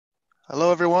Hello,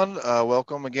 everyone.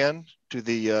 Welcome again to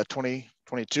the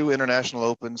 2022 International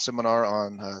Open Seminar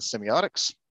on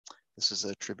Semiotics. This is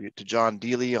a tribute to John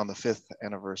Deely on the 5th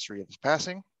anniversary of his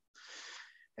passing.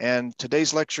 And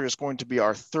today's lecture is going to be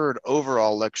our third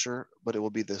overall lecture, but it will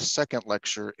be the second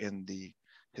lecture in the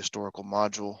historical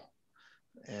module.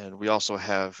 And we also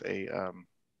have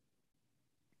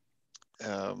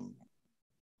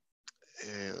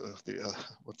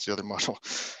what's the other module?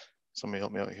 Somebody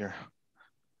help me out here.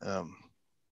 I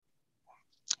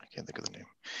can't think of the name.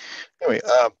 Anyway,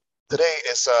 today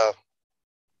is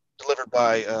delivered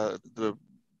by the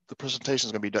presentation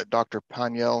is going to be Dr.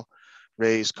 Paniel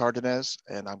Reyes Cárdenas,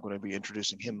 and I'm going to be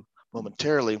introducing him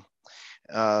momentarily.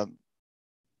 The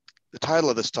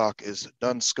title of this talk is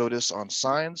Duns Scotus on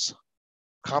Signs,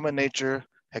 Common Nature,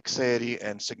 Haecceity,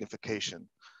 and Signification.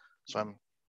 So I'm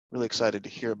really excited to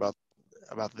hear about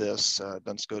this.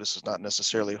 Duns Scotus is not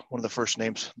necessarily one of the first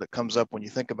names that comes up when you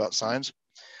think about signs,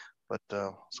 but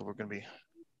so we're going to be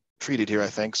treated here, I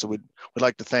think. So we'd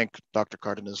like to thank Dr.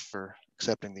 Cárdenas for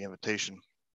accepting the invitation.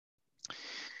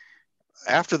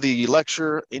 After the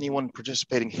lecture, anyone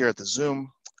participating here at the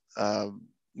Zoom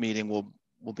meeting will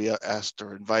be asked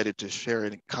or invited to share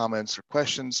any comments or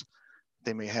questions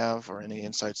they may have or any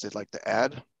insights they'd like to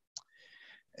add.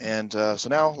 And so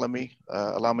now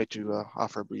allow me to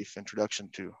offer a brief introduction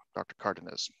to Dr.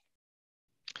 Cárdenas.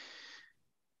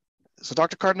 So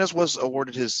Dr. Cárdenas was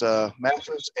awarded his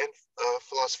master's in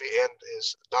philosophy and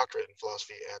his doctorate in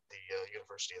philosophy at the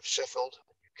University of Sheffield,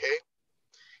 UK.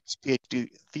 His PhD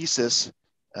thesis,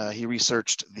 he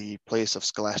researched the place of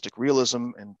scholastic realism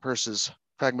in Peirce's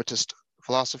pragmatist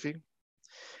philosophy.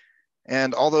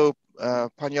 And although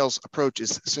Paniel's approach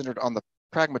is centered on the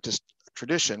pragmatist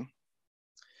tradition,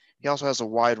 he also has a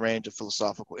wide range of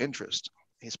philosophical interest.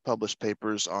 He's published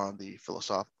papers on the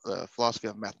philosophy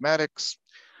of mathematics,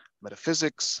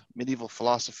 metaphysics, medieval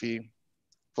philosophy,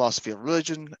 philosophy of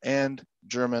religion, and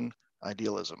German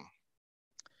idealism.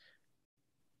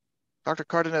 Dr.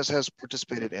 Cárdenas has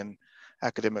participated in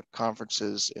academic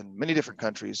conferences in many different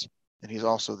countries, and he's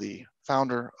also the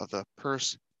founder of the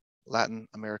Peirce Latin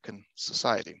American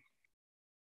Society.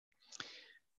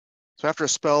 So after a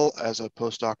spell as a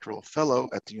postdoctoral fellow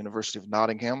at the University of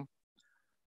Nottingham,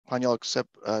 Paniel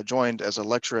joined as a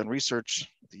lecturer in research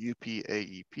at the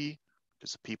UPAEP, which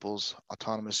is the People's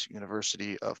Autonomous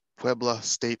University of Puebla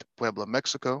State, Puebla,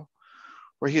 Mexico,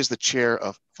 where he is the chair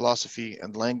of philosophy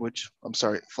of language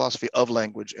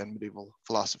and medieval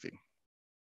philosophy.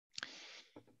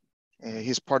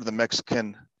 He's part of the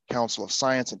Mexican Council of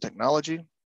Science and Technology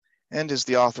and is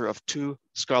the author of 2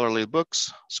 scholarly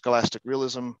books, Scholastic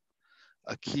Realism,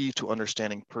 A Key to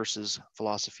Understanding Peirce's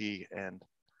Philosophy, and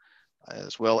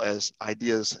as well as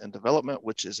Ideas and Development,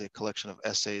 which is a collection of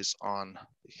essays on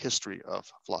the history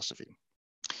of philosophy.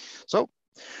 So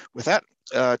with that,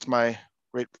 it's my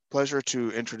great pleasure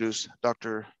to introduce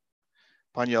Dr.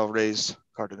 Paniel Reyes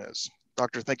Cárdenas.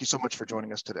 Doctor, thank you so much for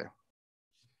joining us today.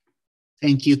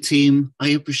 Thank you, Tim. I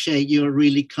appreciate your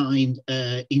really kind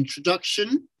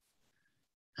introduction.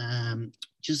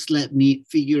 Just let me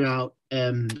figure out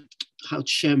how to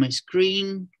share my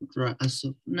screen as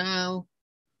of now.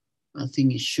 I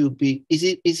think it should be. Is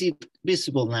it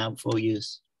visible now for you?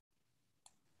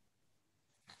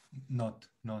 Not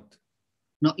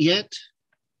yet.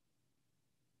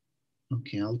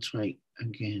 Okay, I'll try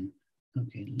again.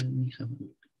 Okay, let me have a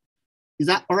look. Is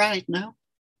that all right now?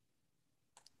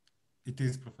 It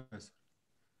is, Professor.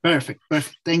 Perfect.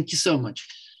 Thank you so much.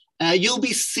 You'll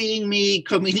be seeing me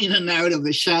coming in and out of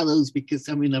the shadows because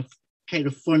I'm in a kind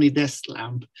of funny desk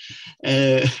lamp.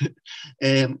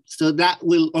 So that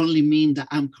will only mean that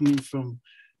I'm coming from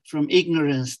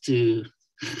ignorance to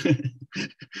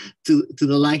to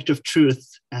the light of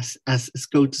truth, as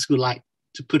Scotus would like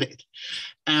to put it.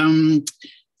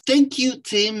 Thank you,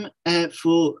 Tim, I'm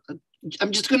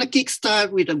just going to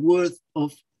kickstart with a word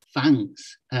of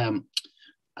thanks.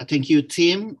 I thank you,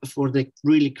 Tim, for the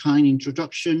really kind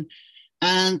introduction.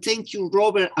 And thank you,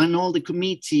 Robert, and all the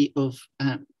committee of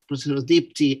Professor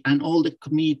Dipti, and all the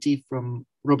committee from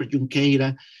Robert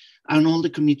Junqueira, and all the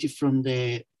committee from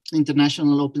the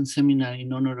International Open Seminar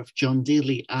in honor of John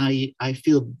Deely. I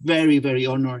feel very, very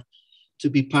honored to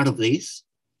be part of this.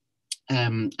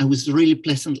 I was really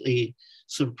pleasantly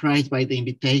surprised by the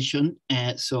invitation.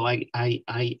 So I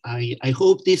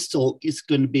hope this talk is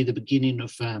going to be the beginning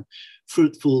of a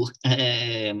fruitful,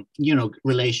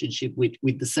 relationship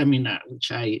with the seminar, which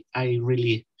I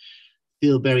really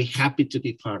feel very happy to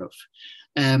be part of.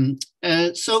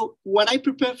 So what I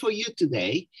prepared for you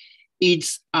today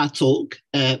is a talk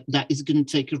that is going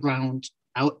to take around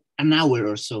an hour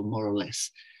or so, more or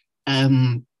less.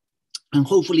 And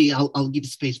hopefully I'll give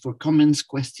space for comments,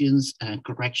 questions,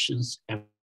 corrections,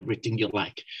 everything you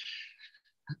like.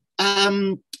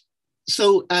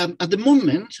 So at the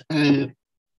moment,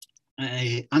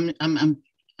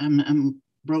 I'm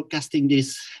broadcasting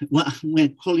this. Well,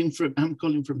 I'm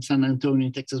calling from San Antonio,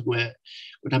 Texas, where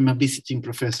I'm a visiting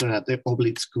professor at the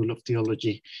Oblate School of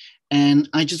Theology. And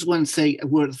I just want to say a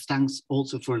word of thanks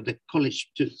also for the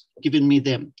college to giving me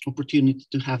the opportunity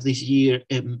to have this year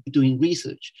doing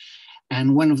research.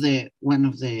 And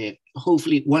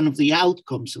hopefully one of the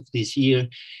outcomes of this year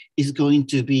is going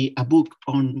to be a book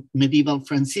on medieval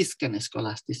Franciscan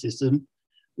scholasticism,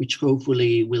 which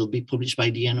hopefully will be published by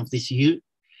the end of this year.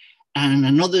 And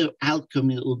another outcome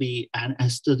will be a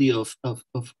study of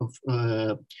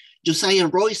Josiah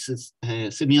Royce's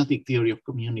semiotic theory of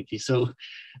community. So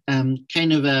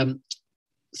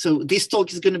so this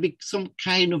talk is going to be some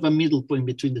kind of a middle point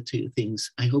between the two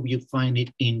things. I hope you find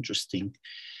it interesting.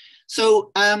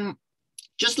 So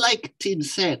just like Tim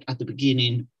said at the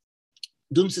beginning,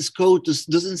 Duns Scotus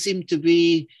doesn't seem to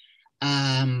be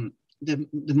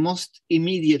the most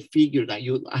immediate figure that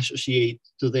you associate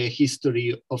to the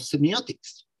history of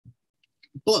semiotics.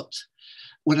 But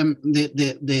what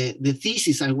the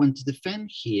thesis I want to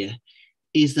defend here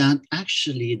is that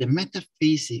actually the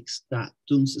metaphysics that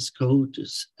Duns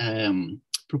Scotus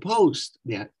proposed,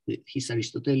 his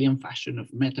Aristotelian fashion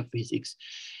of metaphysics,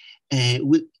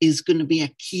 is going to be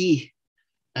a key,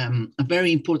 a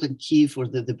very important key for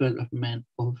the development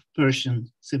of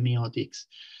Persian semiotics.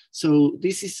 So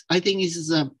I think this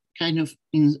is a kind of,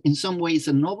 in some ways,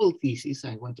 a novel thesis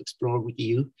I want to explore with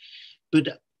you, but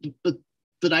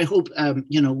I hope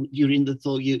during the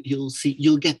talk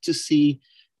you'll get to see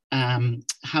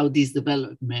how this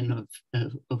development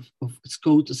of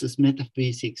Scotus's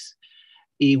metaphysics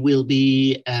will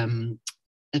be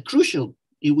a crucial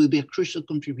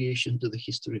contribution to the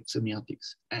history of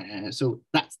semiotics. So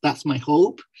that's my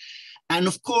hope. And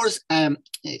of course,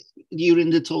 during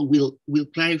the talk, we'll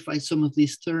clarify some of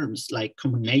these terms like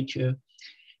common nature,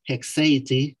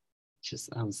 Haecceity, which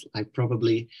sounds like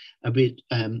probably a bit,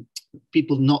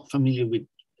 people not familiar with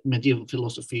medieval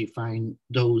philosophy find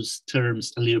those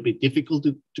terms a little bit difficult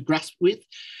to grasp with,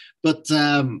 but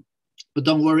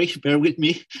don't worry, bear with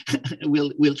me.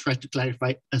 We'll try to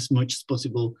clarify as much as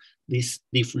possible these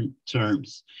different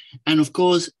terms. And of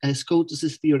course,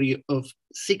 Scotus's theory of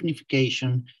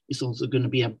signification is also going to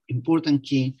be an important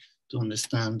key to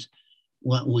understanding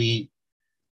what we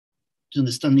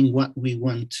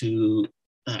want to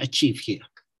achieve here.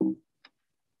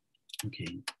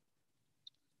 Okay.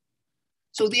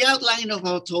 So the outline of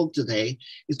our talk today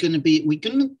is going to be, we're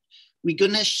going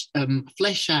to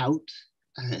flesh out.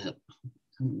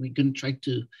 We're going to try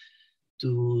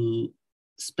to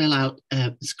spell out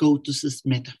Scotus's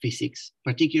metaphysics,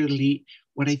 particularly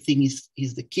what I think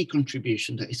is the key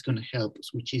contribution that is going to help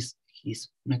us, which is his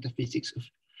metaphysics of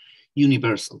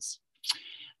universals.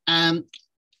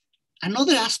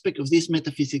 Another aspect of this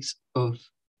metaphysics or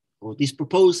this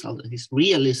proposal, this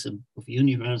realism of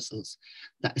universals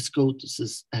that Scotus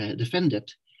has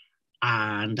defended,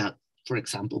 and that, for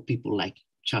example, people like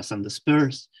Chas and the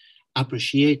Spurs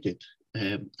appreciated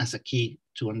as a key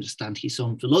to understand his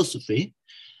own philosophy,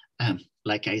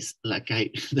 like I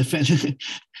defended.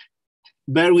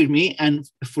 Bear with me and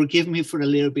forgive me for a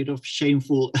little bit of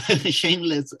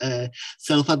shameless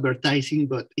self-advertising,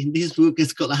 but in this book,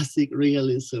 Scholastic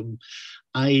Realism,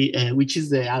 which is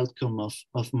the outcome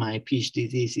of my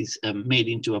PhD thesis made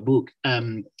into a book.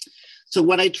 So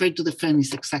what I try to defend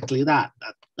is exactly that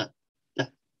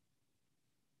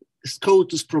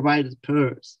Scotus provided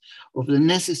pairs of the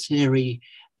necessary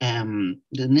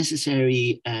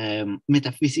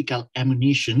metaphysical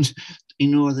ammunition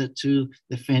in order to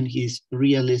defend his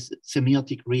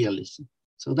semiotic realism.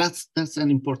 So that's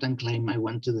an important claim I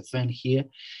want to defend here.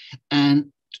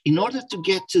 And in order to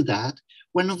get to that,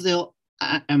 one of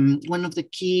the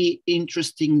key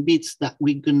interesting bits that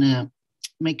we're gonna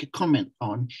make a comment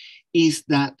on is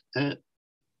that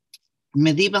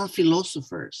medieval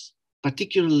philosophers,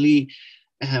 particularly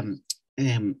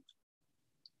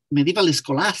medieval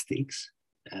scholastics,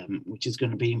 which is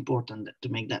going to be important to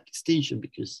make that distinction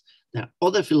because there are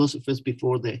other philosophers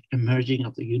before the emerging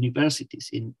of the universities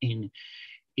in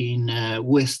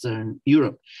Western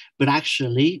Europe, but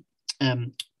actually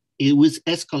it was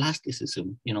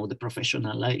scholasticism, the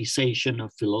professionalization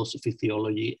of philosophy,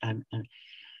 theology, and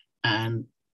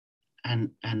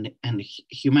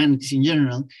humanities in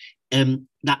general,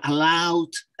 that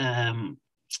allowed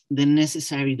the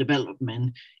necessary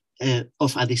development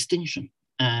of a distinction.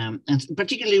 And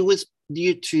particularly was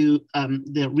due to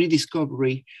the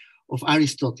rediscovery of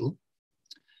Aristotle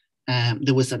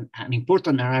there was an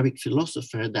important Arabic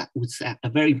philosopher that was a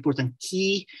very important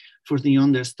key for the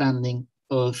understanding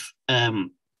of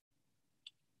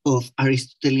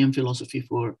Aristotelian philosophy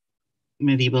for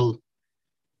medieval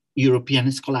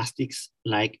European scholastics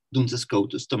like Duns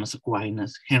Scotus, Thomas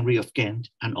Aquinas, Henry of Ghent,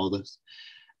 and others.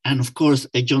 And of course,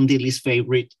 John Deely's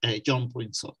favorite, John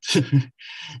Poinsot.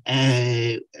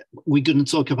 We're going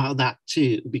to talk about that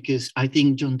too, because I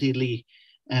think John Deely,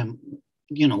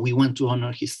 you know, we want to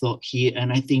honor his thought here,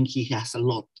 and I think he has a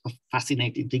lot of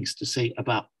fascinating things to say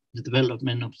about the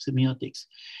development of semiotics.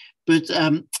 But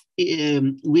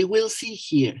we will see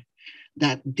here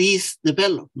that this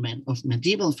development of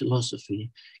medieval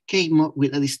philosophy came up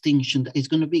with a distinction that is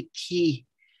going to be key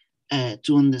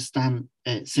to understand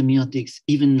semiotics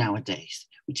even nowadays,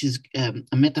 which is a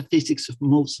metaphysics of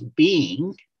modes of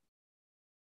being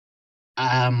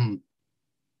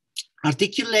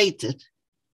articulated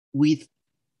with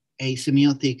a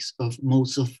semiotics of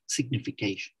modes of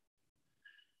signification.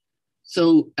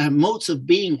 So modes of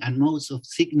being and modes of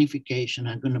signification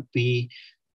are going to be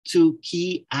two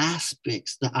key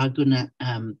aspects that are going to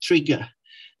trigger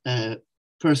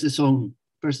Peirce's own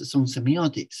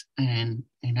semiotics. And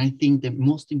I think the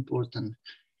most important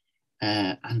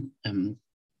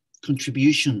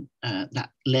contribution that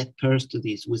led Peirce to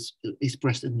this is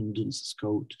present in Duns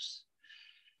Scotus.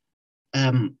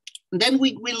 Then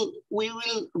we will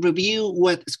review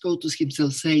what Scotus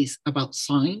himself says about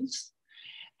signs.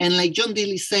 And like John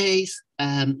Deely says,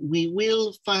 we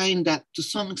will find that to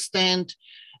some extent,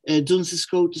 Duns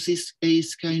Scotus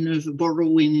is kind of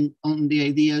borrowing on the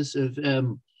ideas of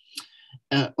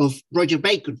Roger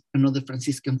Bacon, another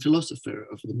Franciscan philosopher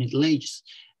of the Middle Ages,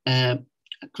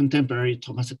 contemporary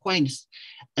Thomas Aquinas.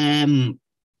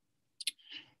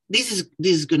 This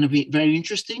is going to be very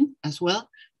interesting as well,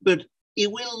 but it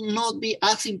will not be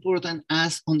as important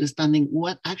as understanding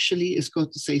what actually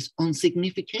Scotus says on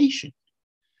signification.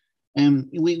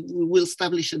 We will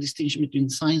establish a distinction between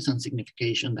science and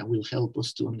signification that will help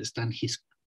us to understand his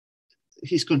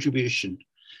contribution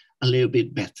a little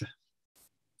bit better.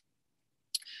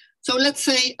 So let's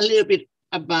say a little bit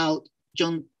about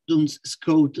John Duns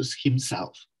Scotus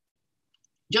himself.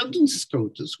 John Duns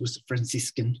Scotus was a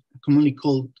Franciscan, commonly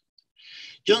called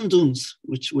John Duns,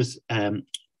 which was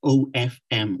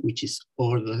OFM, which is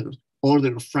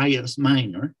Order of Friars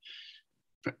Minor,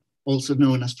 also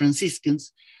known as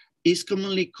Franciscans, is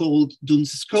commonly called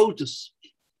Duns Scotus.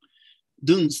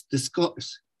 Duns, the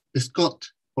Scot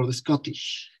or the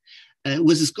Scottish,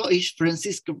 was a Scottish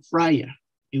Franciscan friar.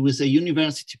 He was a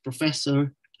university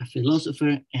professor, a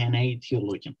philosopher, and a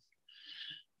theologian.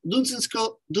 Duns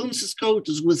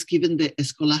Scotus was given the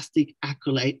scholastic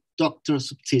accolade Doctor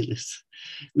Subtilis,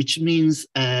 which means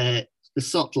the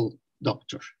subtle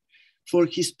doctor, for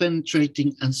his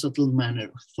penetrating and subtle manner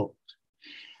of thought.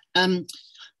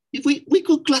 If we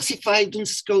could classify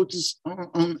Duns Scotus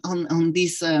on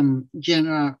this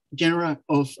genre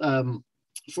of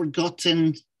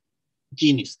forgotten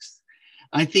geniuses,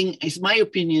 I think it's my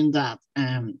opinion that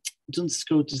Duns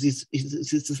Scotus is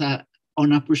an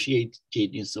unappreciated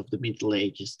genius of the Middle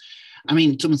Ages. I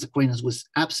mean, Thomas Aquinas was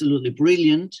absolutely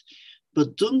brilliant,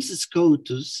 but Duns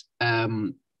Scotus,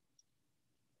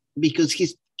 because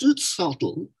he's too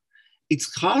subtle,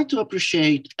 it's hard to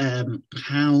appreciate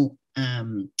how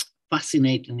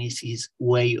fascinating is his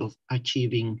way of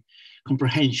achieving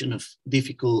comprehension of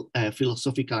difficult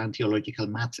philosophical and theological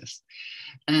matters.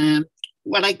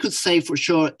 What I could say for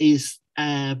sure is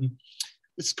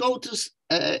Scotus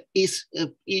is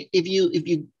if you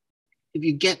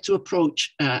get to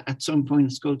approach at some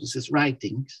point Scotus's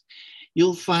writings,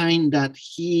 you'll find that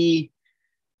he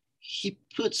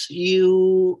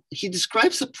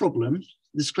describes a problem,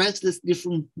 describes the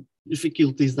different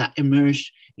difficulties that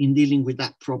emerge in dealing with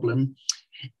that problem,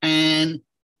 and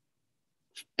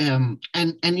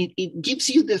it gives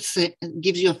you a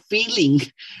feeling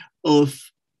of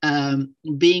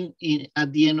being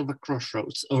at the end of a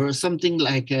crossroads, or something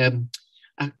like a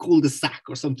cul-de-sac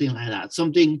or something like that.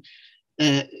 Something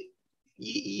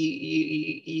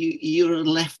you're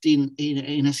left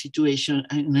in a situation,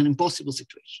 in an impossible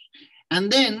situation.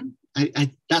 And then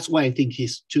that's why I think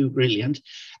he's too brilliant.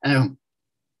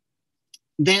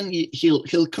 Then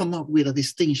he'll come up with a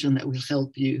distinction that will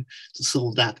help you to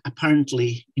solve that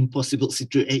apparently impossible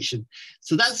situation.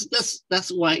 So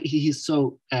that's why he is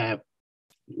so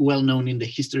well known in the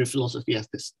history of philosophy as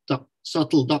the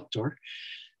subtle doctor,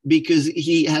 because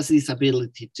he has this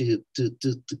ability to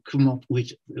come up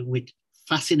with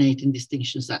fascinating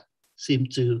distinctions that seem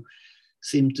to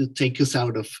take us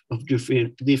out of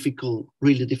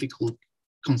really difficult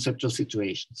conceptual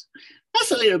situations.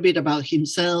 That's a little bit about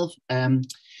himself.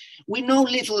 We know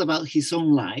little about his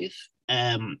own life.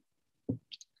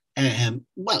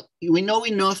 Well, we know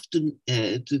enough to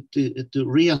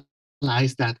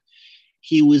realize that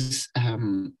he was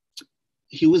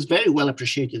very well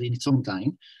appreciated in his own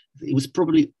time. It was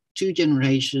probably 2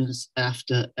 generations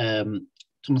after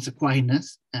Thomas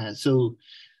Aquinas. So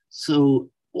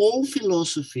all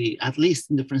philosophy, at least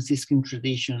in the Franciscan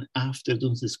tradition after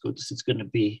Duns Scotus, is going to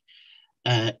be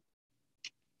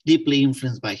deeply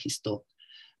influenced by his thought.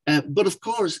 But of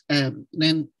course,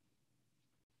 then,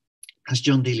 as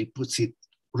John Deely puts it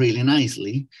really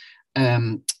nicely,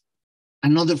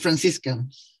 another Franciscan,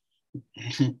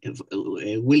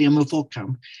 William of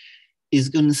Ockham, is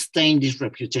going to stain this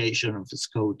reputation of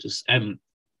Scotus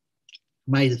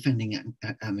by defending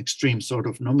an extreme sort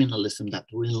of nominalism that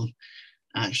will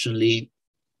actually,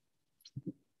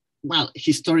 well,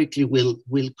 historically will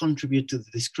contribute to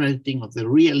the discrediting of the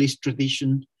realist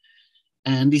tradition.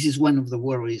 And this is one of the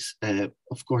worries,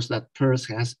 of course, that Peirce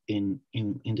has in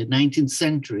the 19th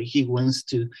century. He wants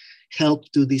to help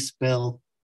to dispel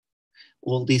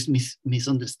all these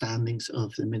misunderstandings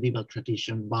of the medieval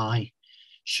tradition by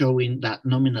showing that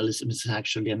nominalism is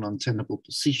actually an untenable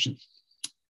position.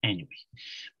 Anyway,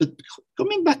 but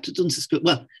coming back to Duns Scotus,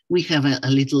 well, we have a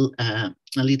little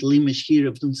image here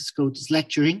of Duns Scotus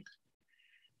lecturing,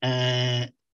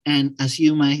 and as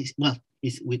you might, well,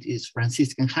 with his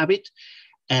Franciscan habit,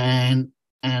 and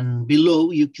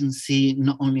below you can see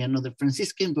not only another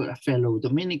Franciscan but a fellow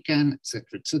Dominican,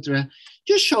 etc.,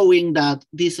 just showing that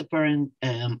this apparent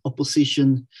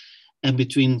opposition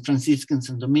between Franciscans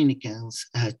and Dominicans,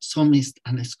 Thomist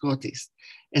and Scottish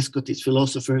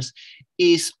philosophers,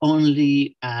 is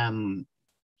only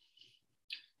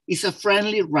is a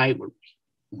friendly rivalry.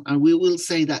 And we will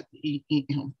say that,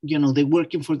 they're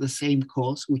working for the same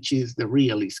cause, which is the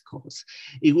realist cause.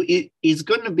 It's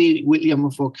going to be William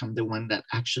of Ockham, the one that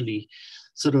actually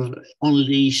sort of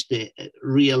unleashed the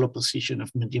real opposition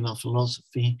of medieval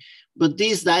philosophy. But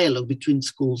this dialogue between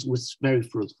schools was very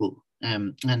fruitful.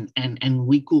 And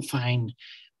we could find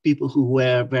people who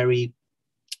were very,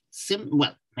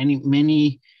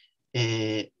 many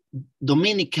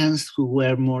Dominicans who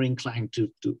were more inclined to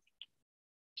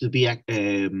be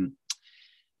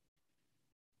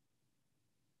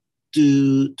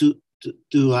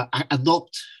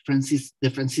adopt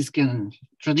the Franciscan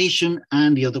tradition,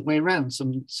 and the other way around.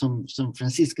 Some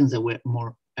Franciscans that were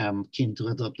more keen to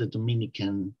adopt the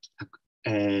Dominican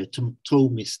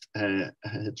Thomist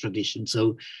tradition.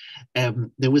 So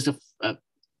there was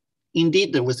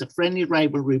indeed there was a friendly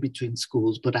rivalry between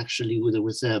schools, but actually it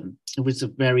was a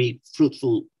very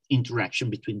fruitful interaction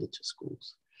between the two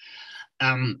schools.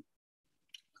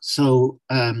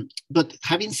 But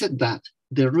having said that,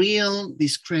 the real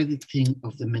discrediting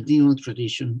of the medieval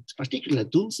tradition, particularly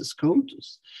Duns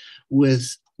Scotus,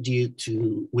 was due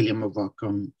to William of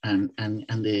Ockham and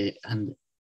the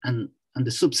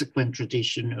subsequent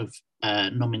tradition of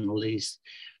nominalist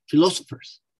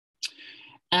philosophers.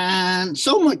 And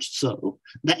so much so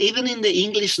that even in the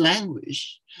English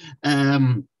language,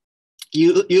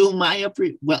 you might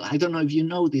well, I don't know if you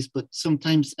know this, but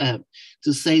sometimes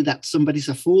to say that somebody's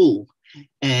a fool,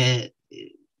 they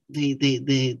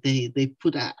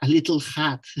put a little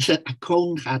hat, a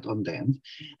cone hat on them,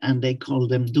 and they call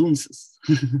them dunces.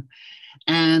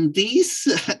 And this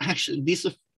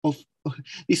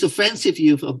offensive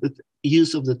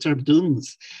use of the term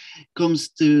duns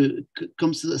comes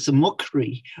as a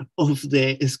mockery of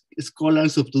the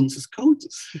scholars of Duns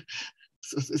Scotus.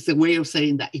 So it's a way of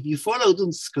saying that if you follow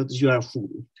Duns Scotus, you are a fool.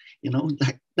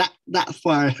 Like that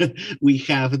far we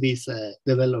have this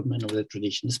development of the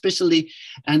tradition, especially,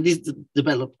 and this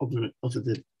development of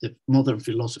the modern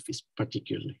philosophies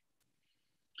particularly.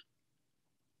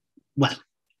 Well,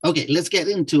 okay, let's get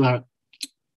into our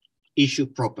issue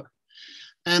proper.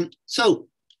 So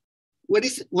what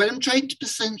I'm trying to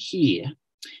present here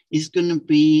is going to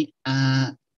be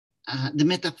the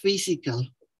metaphysical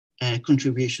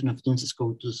contribution of Duns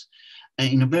Scotus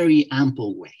in a very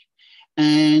ample way.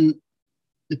 And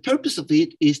the purpose of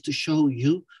it is to show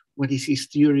you what is his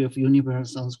theory of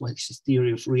universals, what is his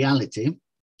theory of reality.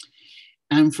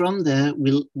 And from there,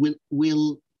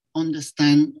 we'll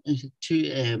understand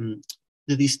the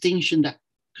distinction that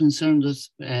concerns us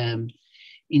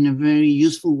in a very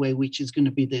useful way, which is going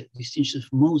to be the distinction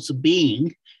of modes of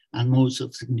being and modes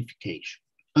of signification.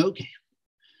 Okay,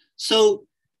 so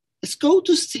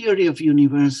Scotus' theory of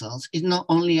universals is not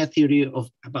only a theory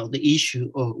about the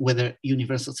issue of whether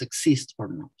universals exist or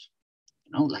not.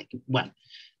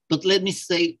 But let me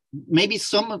say, maybe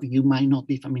some of you might not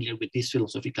be familiar with these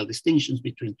philosophical distinctions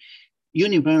between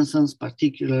universals,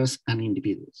 particulars, and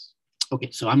individuals.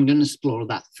 Okay, so I'm going to explore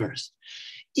that first.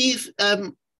 If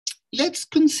let's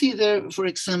consider, for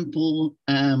example,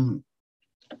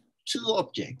 two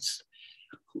objects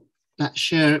that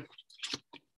share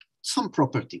some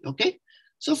property, okay?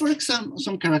 So for example,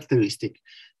 some characteristic.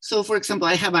 So for example,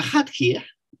 I have a hat here.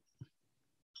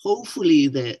 Hopefully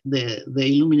the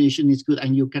illumination is good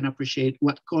and you can appreciate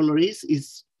what color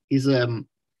is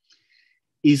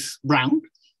brown.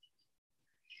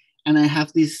 And I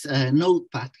have this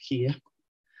notepad here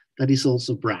that is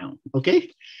also brown,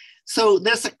 okay? So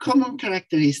there's a common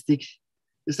characteristic,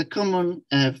 there's a common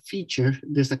feature,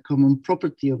 there's a common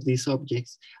property of these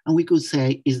objects, and we could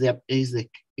say is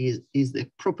the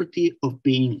property of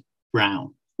being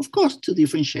brown. Of course, two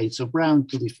different shades of brown,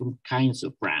 two different kinds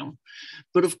of brown.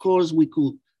 But of course, we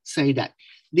could say that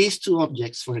these two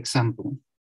objects, for example,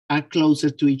 are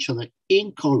closer to each other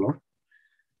in color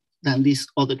than these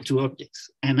other two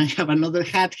objects. And I have another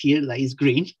hat here that is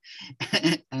green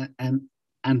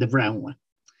and the brown one.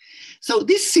 So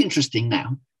this is interesting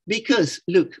now, because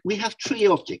look, we have three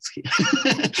objects here.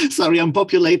 Sorry, I'm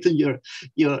populating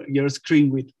your screen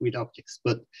with objects,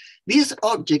 but this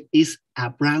object is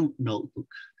a brown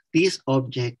notebook. This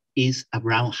object is a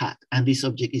brown hat, and this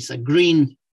object is a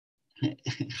green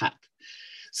hat.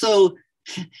 So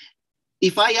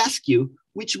if I ask you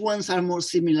which ones are more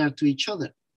similar to each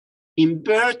other, in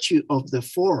virtue of the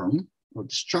form or the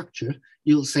structure,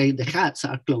 you'll say the hats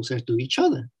are closer to each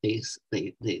other. They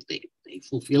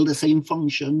fulfill the same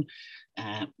function,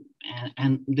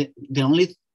 and the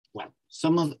only, well,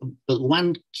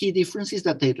 one key difference is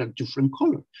that they are different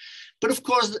color. But of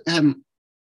course,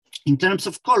 in terms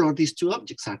of color, these two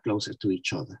objects are closer to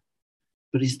each other.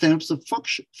 But in terms of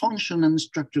function and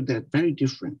structure, they're very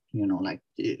different. You know, like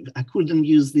I couldn't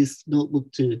use this notebook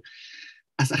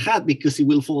as a hat because it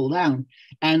will fall down,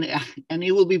 and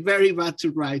it will be very bad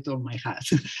to write on my hat.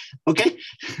 Okay,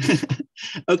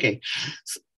 okay.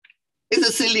 So it's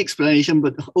a silly explanation,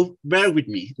 but bear with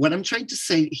me. What I'm trying to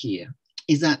say here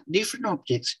is that different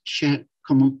objects share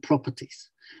common properties,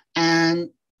 and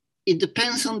it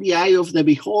depends on the eye of the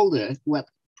beholder what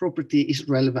property is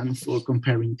relevant for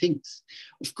comparing things.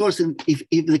 Of course, if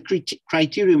the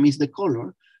criterion is the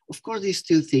color, of course, these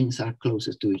two things are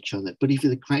closer to each other. But if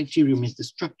the criterion is the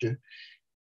structure,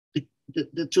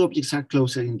 the two objects are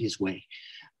closer in this way.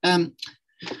 The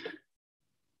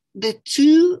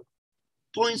two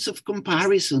points of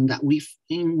comparison that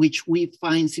in which we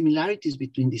find similarities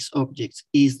between these objects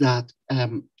is that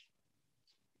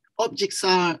objects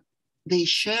they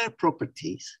share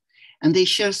properties, and they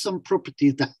share some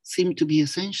properties that seem to be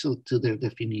essential to their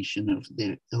definition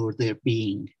of their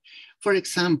being. For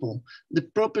example, the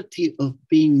property of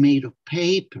being made of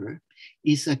paper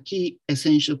is a key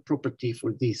essential property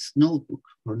for this notebook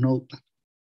or notepad.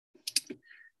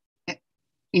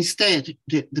 Instead,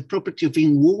 the property of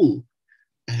being wool,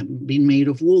 being made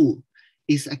of wool,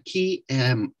 is a key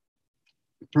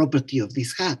property of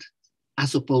this hat,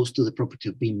 as opposed to the property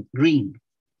of being green.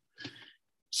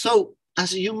 So,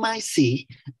 as you might see,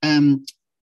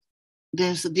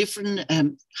 there's a different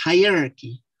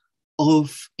hierarchy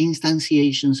of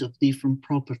instantiations of different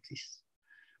properties.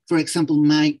 For example,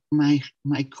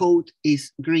 my coat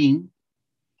is green,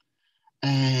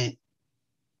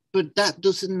 but that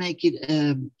doesn't make it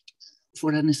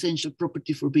for an essential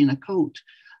property for being a coat.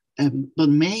 But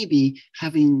maybe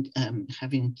having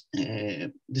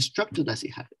the structure that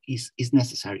it has is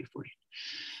necessary for it.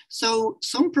 So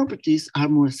some properties are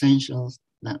more essential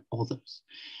than others.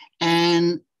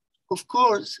 And of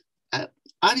course,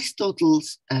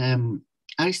 Aristotle's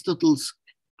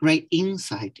great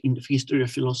insight in the history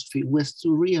of philosophy was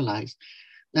to realize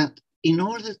that in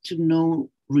order to know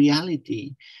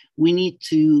reality, we need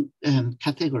to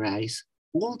categorize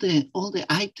all the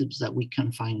items that we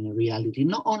can find in reality,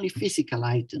 not only physical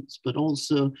items, but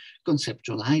also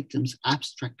conceptual items,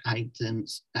 abstract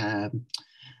items,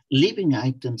 living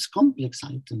items, complex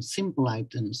items, simple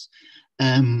items,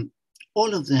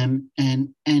 all of them,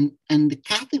 and the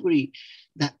category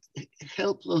that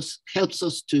helps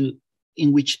us to,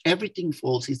 in which everything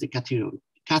falls, is the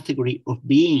category of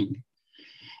being,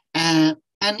 and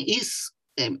is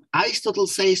Aristotle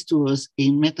says to us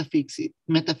in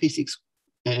Metaphysics,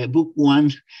 book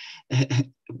 1,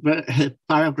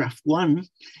 paragraph 1,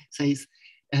 says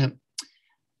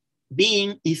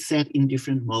being is said in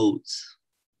different modes.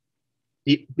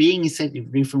 Being is said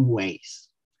in different ways.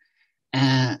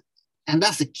 And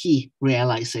that's the key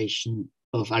realization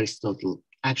of Aristotle.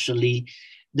 Actually,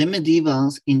 the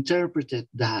medievals interpreted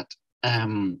that,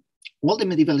 all the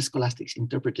medieval scholastics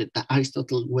interpreted that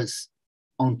Aristotle was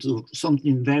onto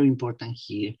something very important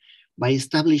here by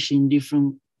establishing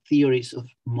different theories of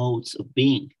modes of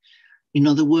being. In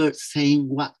other words, saying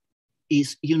what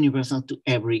is universal to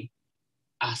every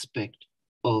aspect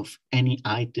of any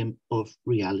item of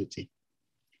reality.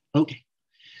 Okay,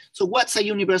 so what's a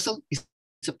universal? It's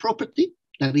a property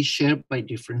that is shared by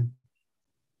different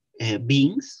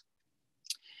beings.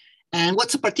 And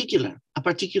what's a particular? A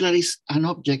particular is an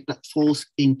object that falls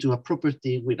into a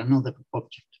property with another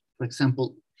object. For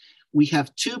example, we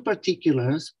have two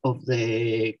particulars of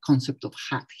the concept of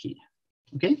hat here,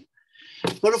 okay?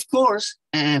 But of course,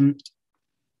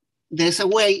 there's a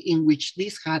way in which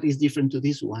this hat is different to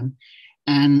this one.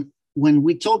 And when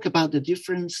we talk about the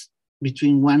difference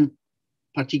between one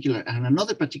particular and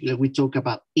another particular, we talk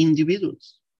about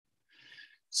individuals.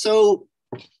 So,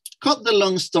 cut the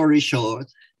long story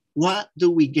short, what do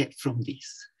we get from this?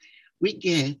 We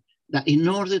get that in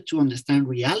order to understand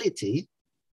reality,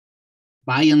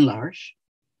 by and large,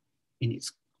 in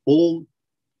its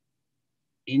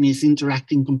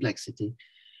interacting complexity,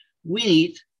 we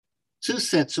need two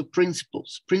sets of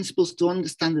principles. Principles to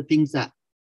understand the things that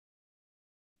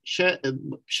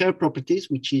share properties,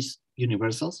 which is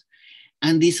universals,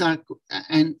 and these are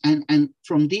and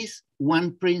from this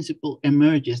one principle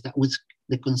emerges that was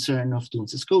the concern of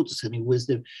Scotus, and it was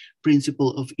the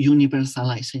principle of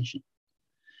universalization.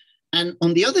 And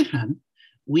on the other hand,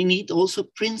 we need also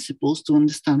principles to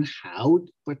understand how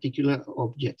particular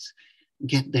objects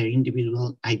get their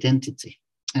individual identity.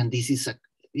 And this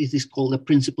is called the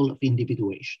principle of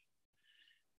individuation.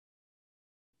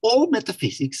 All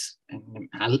metaphysics,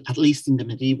 at least in the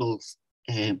medievals,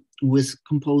 was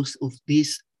composed of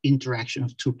this interaction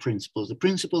of two principles, the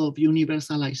principle of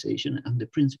universalization and the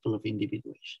principle of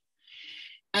individuation.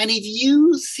 And if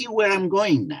you see where I'm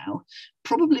going now,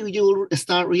 probably you'll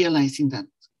start realizing that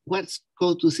what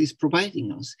Scotus is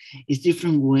providing us is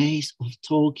different ways of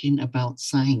talking about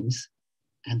signs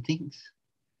and things,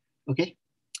 okay?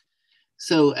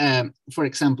 So, for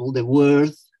example, the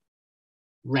word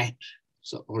red,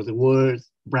 or the word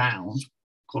brown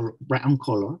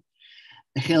color,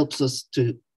 helps us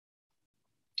to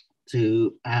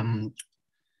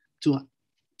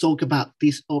talk about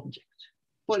this object,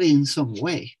 but in some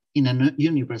way, in a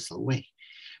universal way.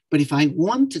 But if I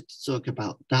wanted to talk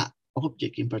about that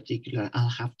object in particular, I'll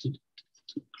have to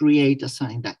create a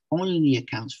sign that only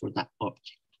accounts for that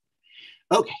object.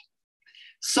 Okay,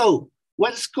 so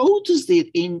what Scotus did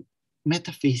in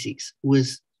metaphysics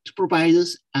was to provide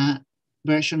us a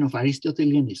version of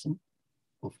Aristotelianism,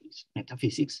 of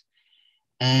metaphysics,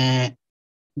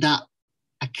 that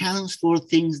accounts for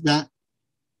things that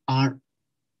are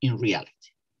in reality.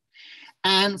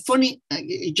 And funny,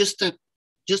 just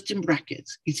in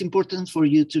brackets, it's important for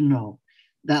you to know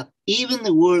that even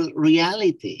the word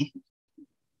reality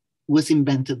was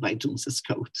invented by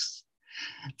Scotus.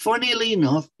 Funnily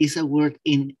enough, it's a word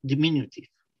in diminutive.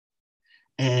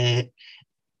 It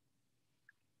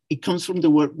comes from the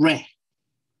word re.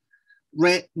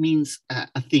 Re means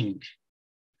a thing.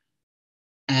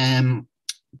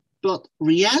 But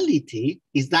reality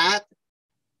is that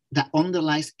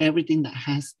underlies everything that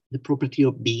has the property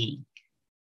of being.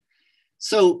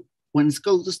 So when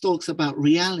Scotus talks about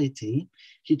reality,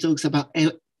 he talks about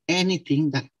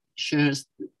anything that shares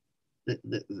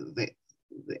the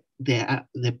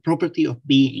property of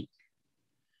being.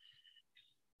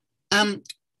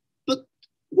 But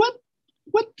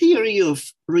what theory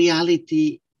of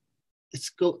reality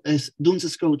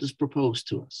Duns Scotus proposed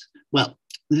to us? Well,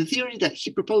 the theory that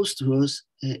he proposed to us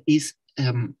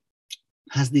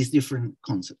has these different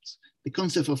concepts. The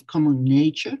concept of common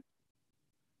nature,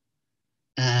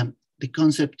 the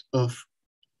concept of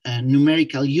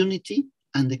numerical unity,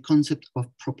 and the concept of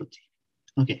property.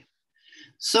 Okay,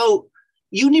 so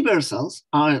universals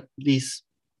are these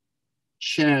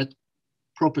shared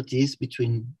properties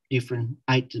between different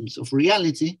items of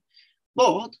reality,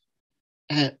 but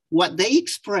what they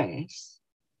express,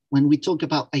 when we talk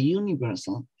about a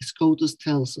universal, Scotus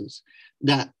tells us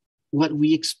that what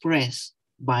we express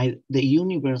by the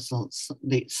universal,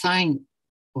 the sign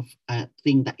of a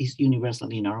thing that is universal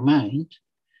in our mind,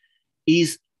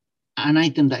 is an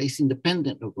item that is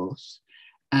independent of us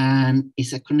and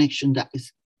is a connection that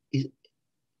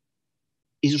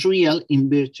is real in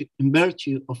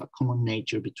virtue of a common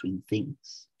nature between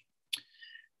things.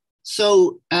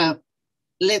 So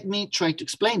let me try to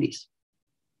explain this.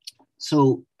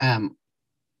 So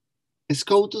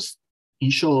Scotus, in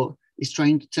short, is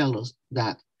trying to tell us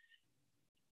that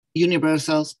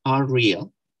universals are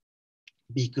real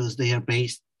because they are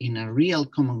based in a real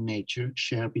common nature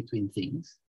shared between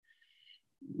things,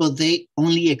 but they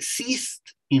only exist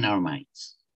in our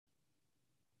minds.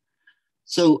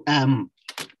 So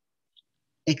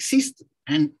exist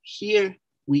And here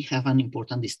we have an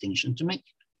important distinction to make: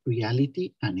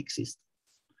 reality and existence.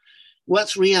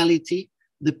 What's reality?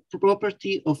 The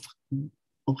property of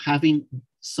having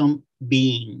some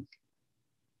being.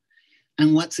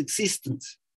 And what's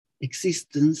existence?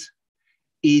 Existence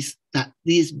is that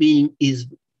this being is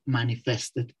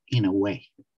manifested in a way.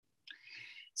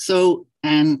 So,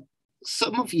 and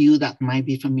some of you that might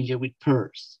be familiar with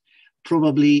Peirce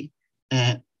probably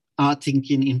are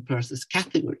thinking in Peirce's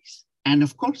categories. And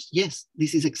of course, yes,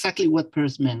 this is exactly what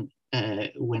Peirce meant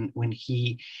when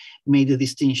he made the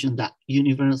distinction that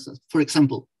universal, for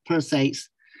example, Peirce says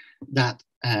that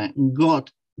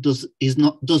God does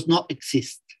not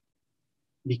exist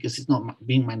because it's not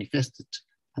being manifested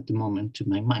at the moment to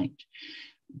my mind.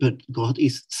 But God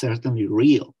is certainly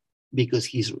real because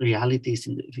his reality is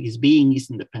his being is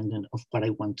independent of what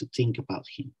I want to think about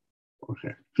him or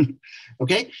her.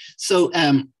 Okay, so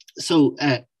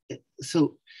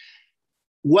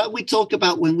what we talk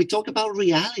about when we talk about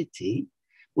reality,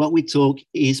 what we talk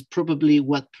is probably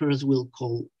what Peirce will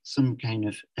call some kind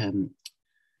of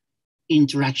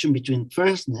interaction between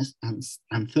firstness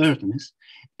and thirdness.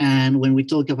 And when we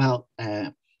talk about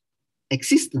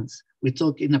existence, we're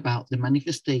talking about the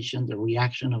manifestation, the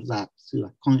reaction of that to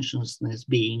a consciousness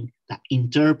being that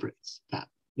interprets that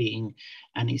being,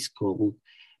 and is called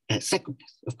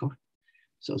secondness, of course.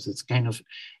 So it's kind of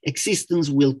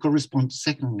existence will correspond to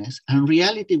secondness, and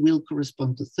reality will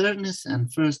correspond to thirdness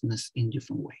and firstness in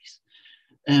different ways.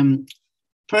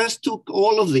 Peirce took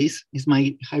all of this, is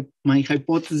my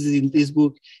hypothesis in this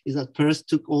book, is that Peirce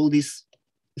took all this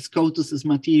Scotus's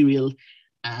material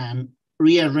and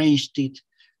rearranged it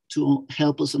to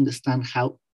help us understand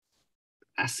how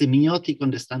a semiotic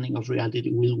understanding of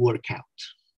reality will work out.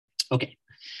 Okay,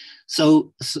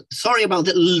 so sorry about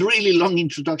the really long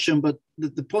introduction, but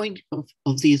the point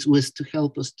of this was to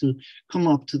help us to come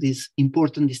up to this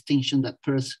important distinction that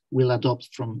Peirce will adopt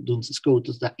from Duns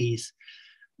Scotus, that is,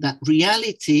 that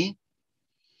reality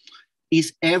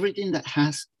is everything that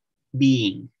has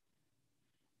being,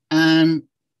 and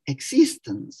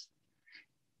existence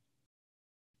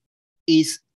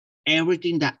is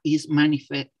everything that is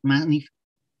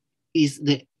is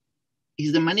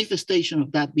the manifestation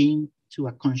of that being to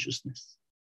a consciousness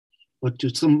or to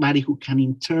somebody who can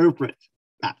interpret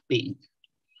that being.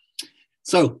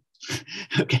 So,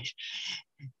 okay.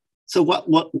 So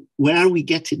where are we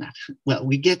getting at? Well,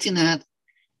 we're getting at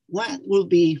what will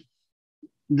be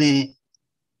the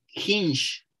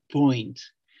hinge point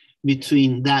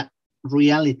between that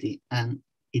reality and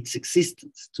its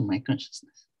existence to my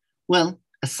consciousness. Well,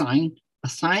 a sign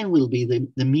will be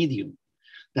the medium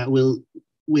that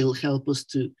will help us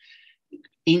to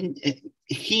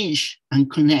hinge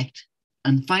and connect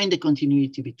and find the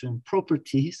continuity between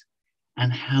properties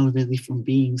and how the different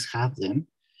beings have them.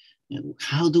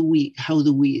 How do we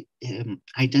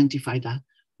identify that?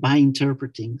 By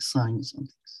interpreting signs on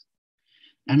things.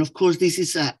 And of course, this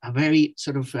is a very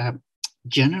sort of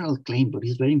general claim, but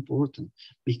it's very important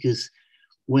because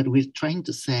what we're trying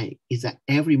to say is that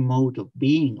every mode of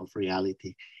being of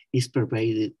reality is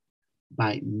pervaded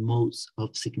by modes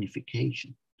of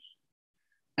signification.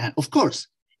 Of course,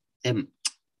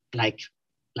 like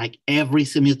every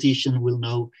semiotician will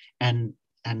know, and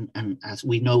as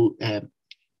we know,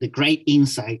 the great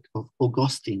insight of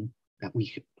Augustine that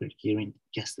we were hearing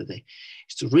yesterday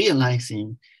is to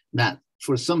realizing that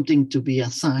for something to be a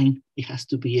sign, it has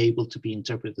to be able to be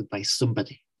interpreted by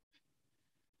somebody.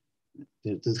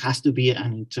 There has to be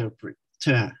an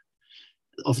interpreter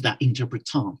of that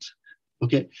interpretant.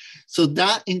 Okay, so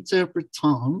that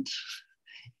interpretant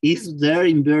is there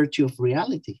in virtue of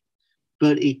reality,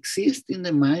 but exists in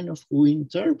the mind of who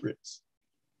interprets.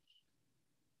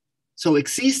 So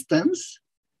existence,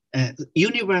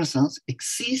 universals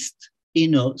exist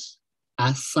in us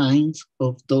as signs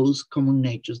of those common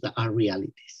natures that are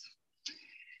realities.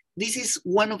 This is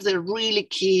one of the really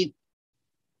key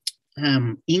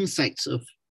insights of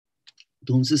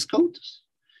Duns Scotus.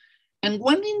 And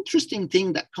one interesting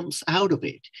thing that comes out of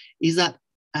it is that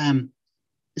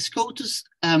Scotus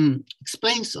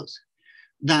explains us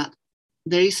that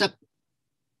there is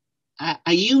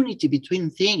a unity between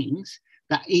things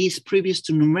that is previous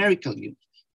to numerical unity.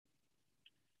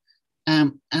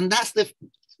 And that's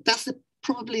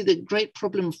probably the great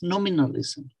problem of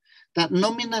nominalism, that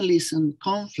nominalism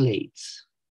conflates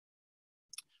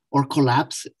or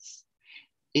collapses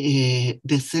the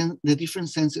different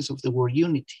senses of the word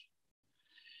unity.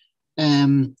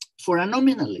 For a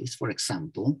nominalist, for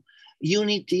example,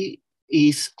 unity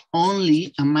is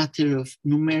only a matter of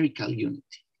numerical unity.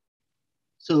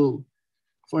 So,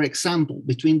 for example,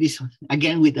 between these,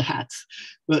 again with the hats,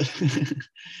 but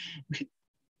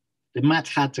the Mad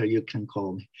Hatter, you can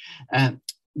call me.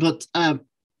 But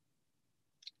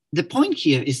the point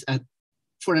here is that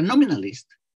for a nominalist,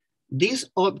 these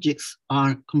objects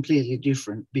are completely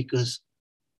different because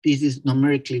this is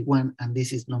numerically one and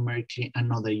this is numerically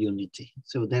another unity.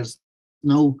 So there's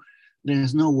no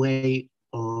way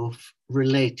of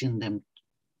relating them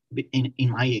in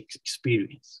my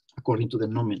experience, according to the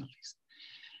nominalist.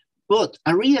 But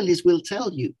a realist will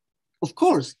tell you, of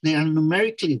course, they are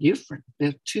numerically different.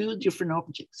 They're two different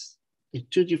objects. They're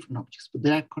two different objects, but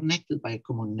they are connected by a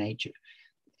common nature.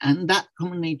 And that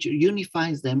common nature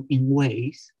unifies them in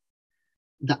ways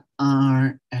that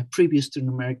are previous to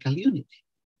numerical unity.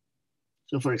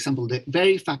 So for example, the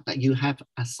very fact that you have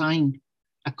a sign,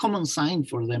 a common sign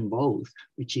for them both,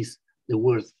 which is the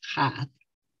word hat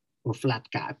or flat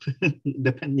cap,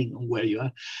 depending on where you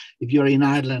are. If you're in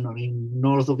Ireland or in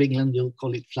north of England, you'll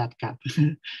call it flat cap.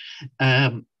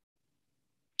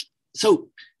 So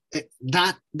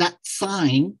that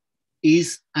sign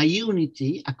is a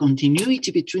unity, a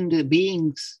continuity between the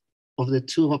beings of the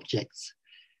two objects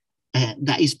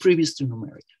that is previous to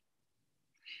numerical.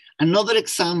 Another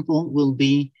example will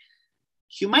be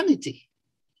humanity.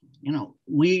 You know,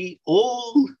 we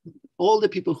all the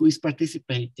people who is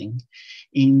participating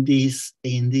in this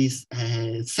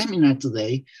seminar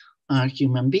today are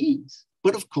human beings.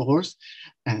 But of course,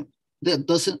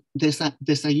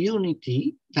 there's a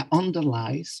unity that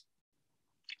underlies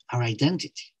our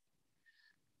identity.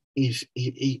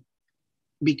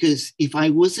 Because if I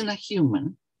wasn't a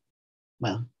human,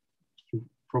 well, you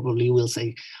probably will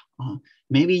say,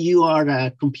 maybe you are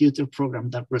a computer program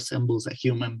that resembles a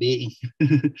human being.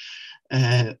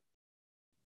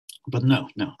 But no,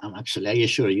 I'm actually, I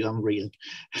assure you, I'm real.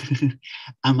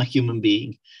 I'm a human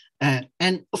being.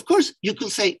 And of course, you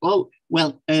could say, oh,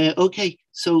 well, okay,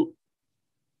 so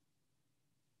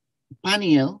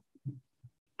Paniel,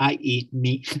 i.e.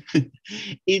 me,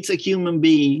 it's a human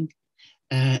being,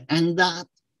 and that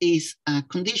is a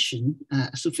condition,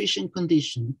 a sufficient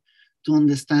condition to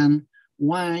understand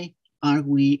why are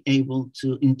we able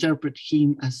to interpret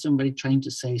him as somebody trying to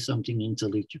say something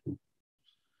intelligible.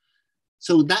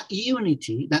 So that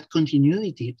unity, that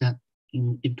continuity that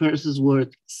in Peirce's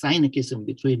word, synegism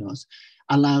between us,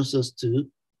 allows us to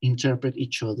interpret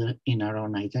each other in our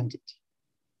own identity.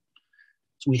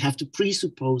 So we have to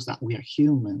presuppose that we are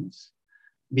humans,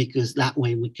 because that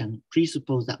way we can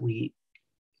presuppose that we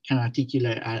can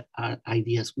articulate our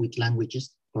ideas with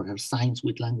languages, or our signs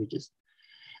with languages.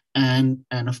 And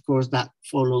of course that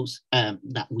follows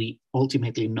that we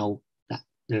ultimately know that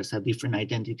there's a different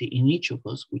identity in each of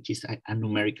us, which is a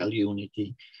numerical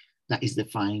unity that is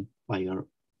defined by our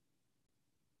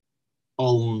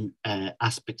own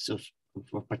aspects of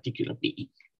a particular being.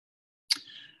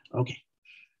 Okay.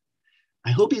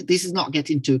 I hope this is not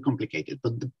getting too complicated,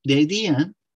 but the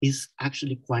idea is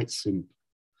actually quite simple,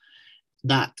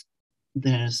 that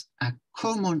there's a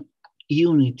common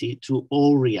unity to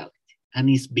all reality and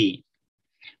its being.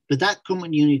 But that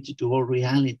common unity to all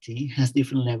reality has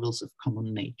different levels of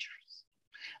common natures.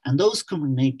 And those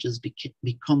common natures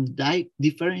become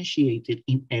differentiated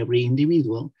in every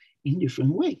individual in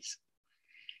different ways.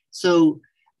 So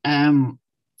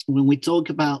when we talk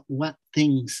about what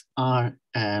things are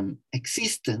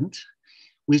existent,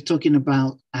 we're talking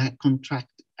about a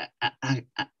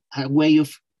way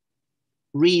of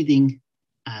reading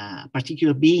a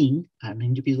particular being, an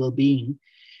individual being,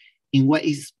 in what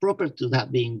is proper to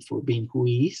that being for being who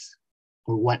is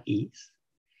or what is.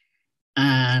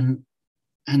 And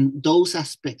those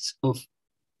aspects of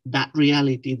that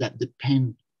reality that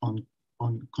depend on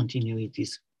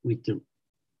continuities with the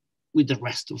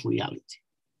rest of reality.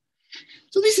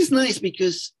 So this is nice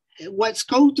because what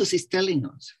Scotus is telling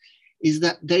us is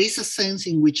that there is a sense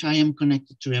in which I am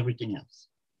connected to everything else.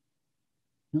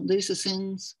 There is a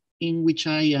sense in which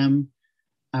I am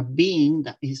a being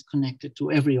that is connected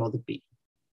to every other being.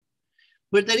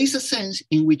 But there is a sense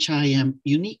in which I am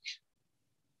unique.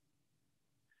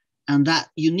 And that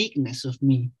uniqueness of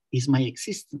me is my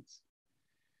existence.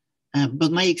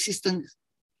 But my existence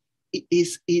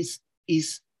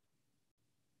is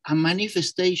a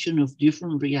manifestation of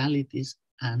different realities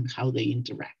and how they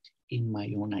interact in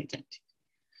my own identity.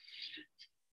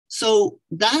 So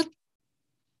that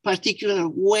particular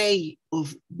way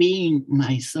of being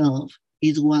myself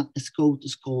is what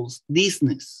Scotus calls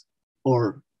thisness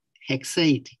or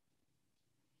Haecceity.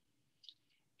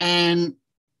 And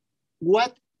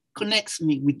what connects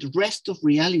me with the rest of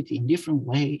reality in different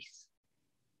ways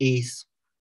is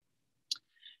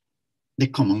the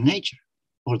common nature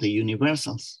or the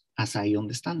universals as I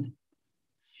understand them.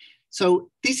 So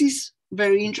this is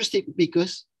very interesting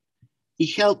because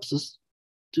it helps us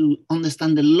to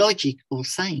understand the logic of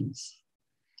science.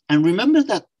 And remember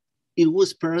that it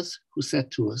was Peirce who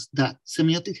said to us that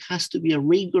semiotics has to be a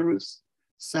rigorous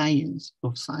science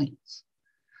of science,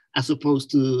 as opposed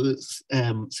to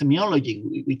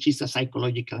semiology, which is a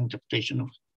psychological interpretation of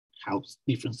how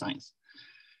different science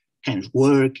kind of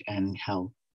work and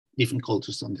how different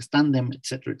cultures understand them,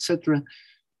 etc., etc.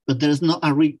 But there's not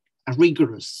a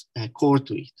rigorous core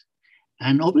to it.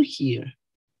 And over here,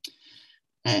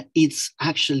 it's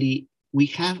actually, we're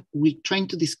trying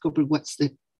to discover what's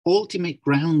the ultimate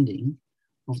grounding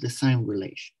of the sign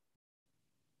relation.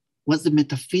 What's the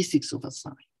metaphysics of a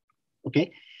sign,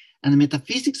 okay? And the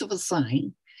metaphysics of a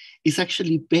sign is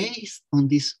actually based on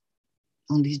this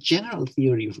general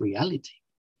theory of reality.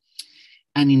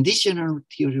 And in this general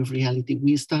theory of reality,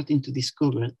 we're starting to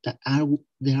discover that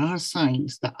there are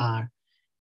signs that are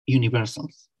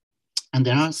universals, and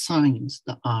there are signs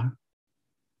that are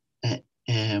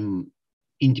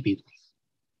individuals.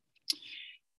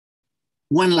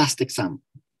 One last example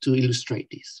to illustrate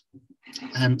this.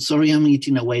 And sorry, I'm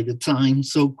eating away the time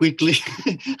so quickly.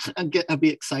 I get a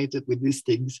bit excited with these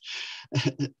things.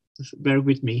 Bear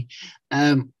with me.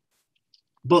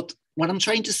 But what I'm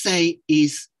trying to say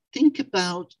is think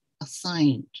about a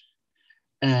sign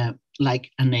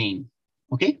like a name,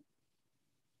 okay?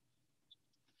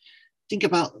 Think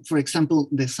about, for example,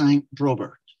 the sign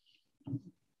Robert.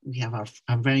 We have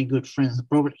our very good friend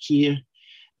Robert here,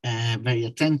 very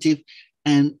attentive.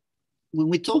 And when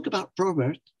we talk about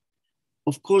Robert,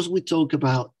 of course, we talk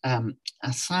about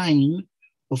a sign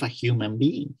of a human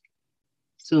being.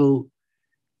 So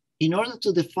in order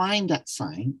to define that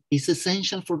sign, it's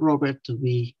essential for Robert to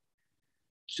be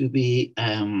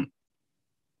a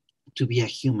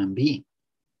human being.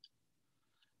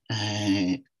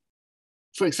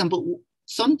 For example,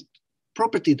 some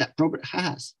property that Robert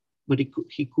has, but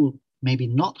he could maybe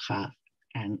not have,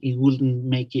 and it wouldn't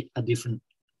make him a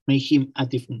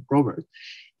different Robert,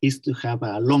 is to have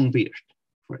a long beard,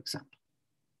 for example.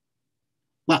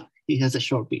 Well, he has a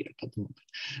short beard at the moment,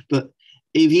 but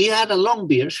if he had a long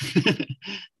beard,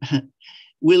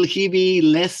 will he be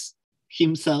less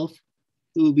himself?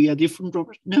 It will be a different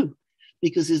Robert? No,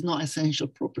 because it's not essential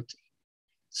property.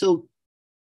 So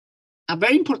a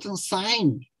very important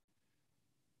sign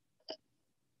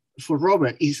for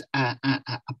Robert is a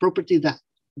property that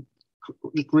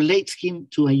relates him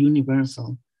to a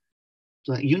universal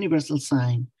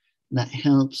sign that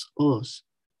helps us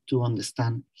to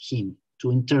understand him,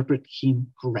 to interpret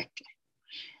him correctly.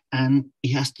 And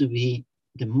it has to be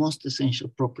the most essential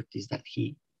properties that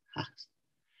he has.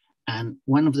 And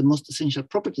one of the most essential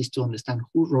properties to understand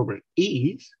who Robert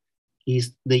is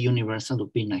the universal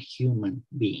of being a human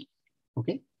being,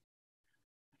 okay?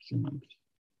 Human being.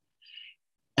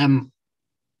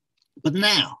 But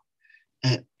now,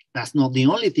 that's not the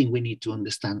only thing we need to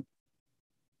understand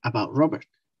about Robert.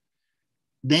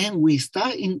 Then we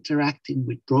start interacting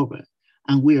with Robert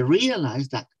and we realize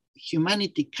that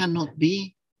humanity cannot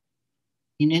be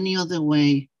in any other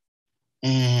way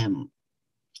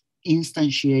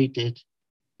instantiated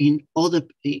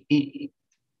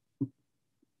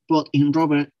but in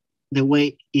Robert, the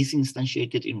way is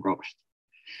instantiated in Robert.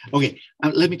 Okay,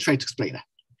 let me try to explain that.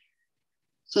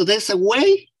 So there's a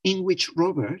way in which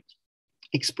Robert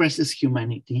expresses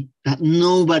humanity that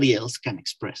nobody else can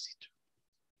express it.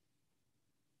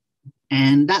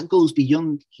 And that goes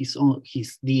beyond his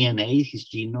DNA, his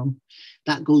genome.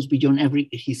 That goes beyond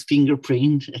his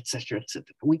fingerprint, etc.,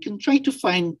 etc. We can try to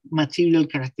find material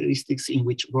characteristics in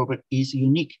which Robert is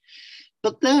unique,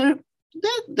 but they're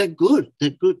good.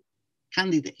 They're good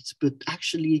candidates. But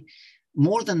actually,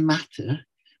 more than matter,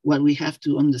 what we have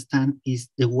to understand is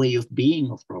the way of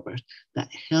being of Robert that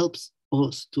helps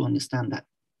us to understand that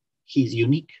he's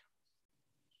unique.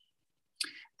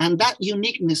 And that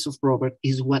uniqueness of Robert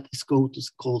is what Scotus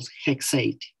calls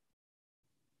Haecceity.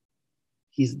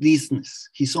 His thisness,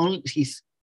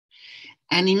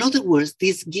 and in other words,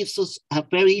 this gives us a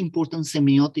very important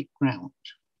semiotic ground.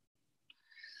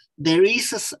 There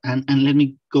is and let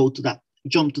me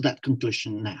jump to that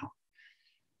conclusion now,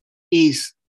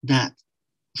 is that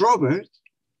Robert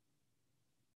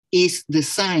is the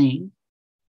sign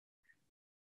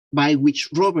by which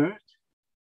Robert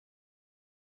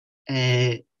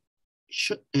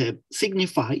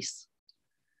signifies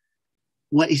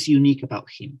what is unique about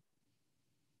him.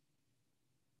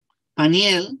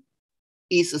 Paniel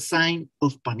is a sign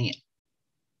of Paniel.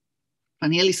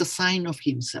 Paniel is a sign of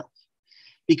himself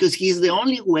because he is the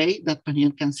only way that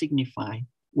Paniel can signify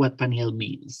what Paniel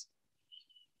means.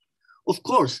 Of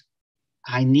course,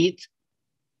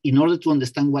 in order to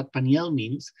understand what Paniel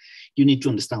means, you need to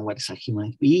understand what is a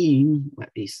human being, what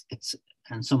is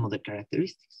and some other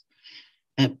characteristics.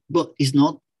 But it's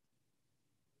not,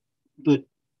 but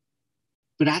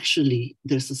actually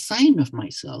there's a sign of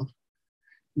myself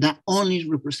that only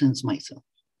represents myself.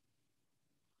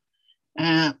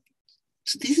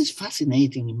 So this is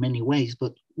fascinating in many ways,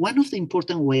 but one of the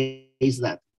important ways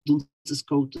that Duns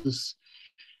Scotus,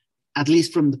 at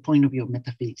least from the point of view of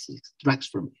metaphysics, extracts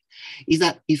from it, is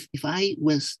that if I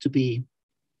was to be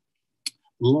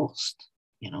lost,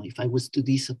 if I was to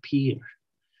disappear,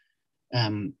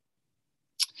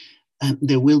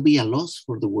 there will be a loss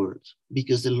for the word,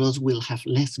 because the loss will have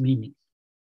less meaning.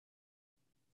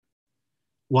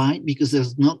 Why? Because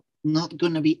there's not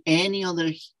going to be any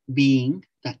other being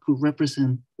that could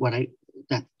represent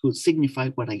that could signify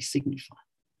what I signify,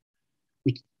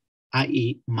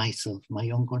 i.e. myself, my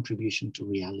own contribution to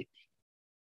reality.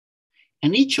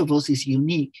 And each of us is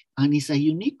unique, and is a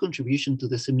unique contribution to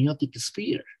the semiotic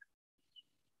sphere,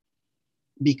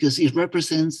 because it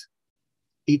represents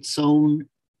its own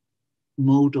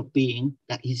mode of being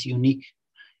that is unique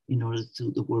in order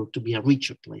to the world to be a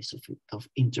richer place of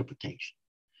interpretation.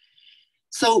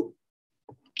 So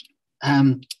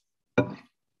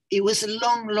it was a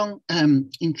long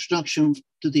introduction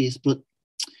to this, but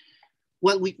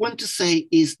what we want to say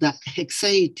is that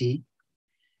Haecceity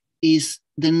is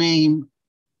the name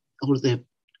or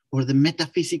the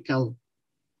metaphysical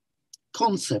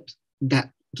concept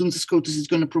that Duns Scotus is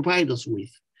going to provide us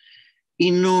with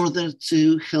in order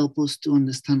to help us to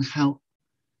understand how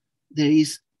there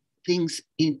is things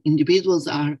in individuals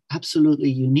are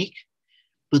absolutely unique,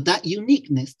 but that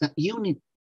uniqueness,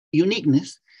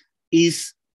 uniqueness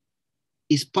is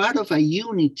part of a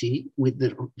unity with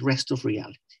the rest of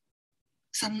reality.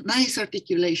 It's a nice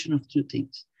articulation of two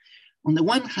things. On the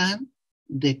one hand,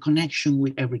 the connection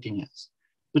with everything else.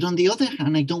 But on the other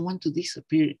hand, I don't want to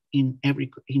disappear in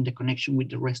the connection with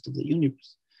the rest of the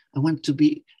universe. I want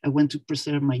to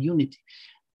preserve my unity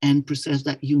and preserve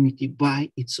that unity by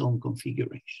its own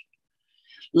configuration.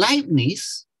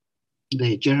 Leibniz,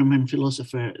 the German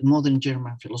philosopher, modern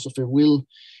German philosopher, will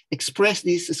express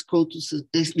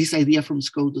this idea from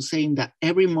Scotus, saying that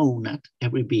every monad,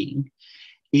 every being,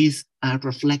 is a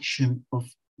reflection of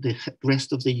the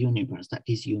rest of the universe that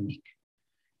is unique.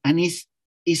 And is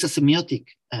a semiotic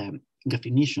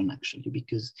definition, actually,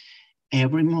 because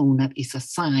every monad is a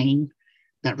sign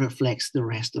that reflects the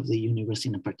rest of the universe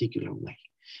in a particular way.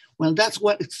 Well, that's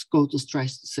what Scotus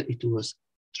tries to say to us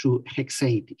through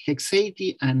Haecceity.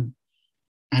 Haecceity and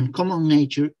common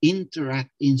nature interact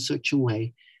in such a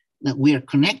way that we are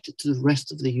connected to the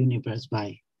rest of the universe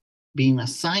by being a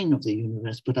sign of the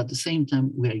universe, but at the same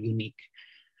time, we are unique.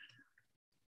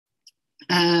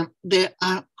 There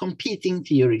are competing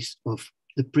theories of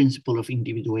the principle of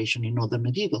individuation in other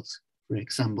medievals. For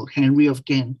example, Henry of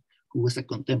Ghent, who was a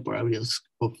contemporary of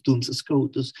Duns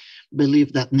Scotus,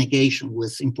 believed that negation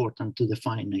was important to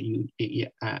define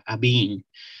a being.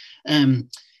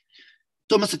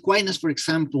 Thomas Aquinas, for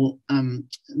example,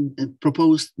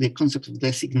 proposed the concept of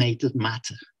designated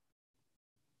matter.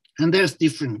 And there's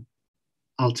different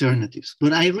alternatives,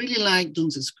 but I really like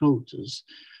Duns Scotus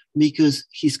because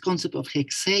his concept of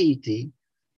Haecceity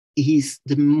is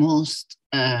the most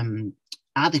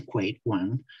adequate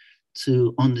one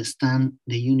to understand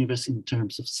the universe in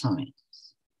terms of science.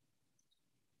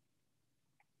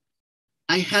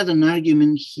 I had an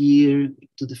argument here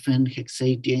to defend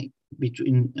Haecceity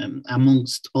between,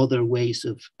 amongst other ways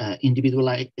of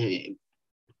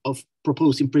of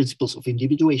proposing principles of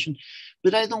individuation,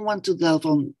 but I don't want to delve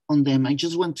on them. I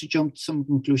just want to jump to some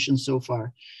conclusions so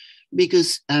far,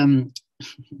 because I'm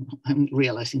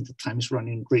realizing the time is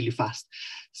running really fast.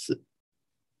 So,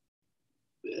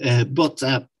 but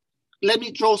let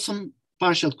me draw some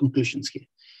partial conclusions here.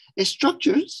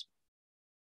 Structures,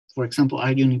 for example,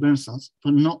 are universals,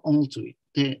 but not all to it.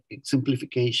 Their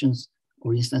exemplifications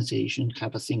or instantiation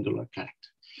have a singular character.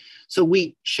 So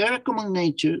we share a common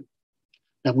nature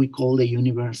that we call the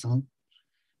universal,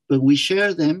 but we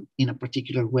share them in a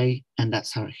particular way, and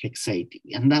that's our Haecceity.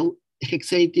 And that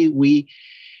Haecceity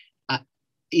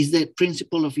is the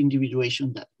principle of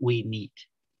individuation that we need.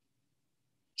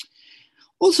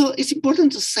 Also, it's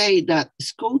important to say that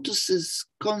Scotus's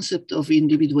concept of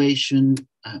individuation,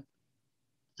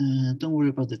 don't worry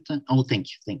about the time. Oh, thank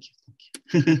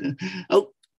you.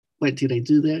 Oh, what did I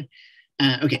do there?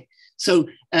 Okay, so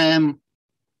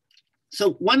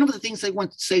one of the things I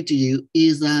want to say to you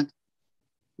is that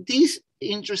this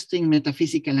interesting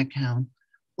metaphysical account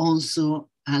also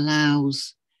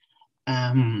allows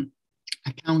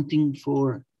accounting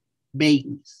for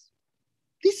vagueness.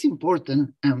 This is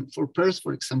important, for Peirce,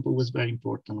 for example, was very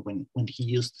important when he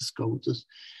used the Scotus,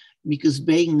 because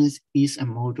vagueness is a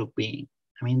mode of being.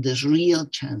 I mean, there's real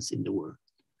chance in the world,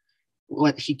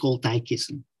 what he called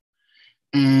Haecceity.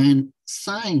 And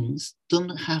signs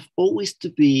don't have always to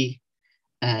be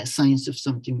signs of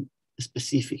something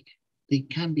specific. They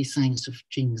can be signs of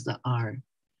things that are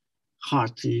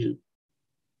hard to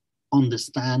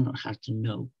understand or hard to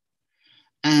know.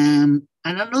 And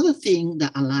another thing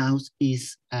that allows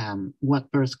is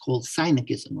what Peirce calls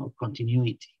syncretism or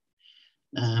continuity,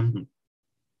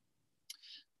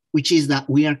 which is that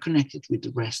we are connected with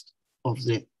the rest of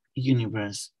the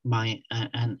universe by,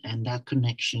 and that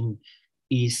connection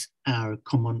is our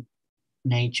common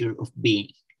nature of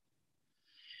being.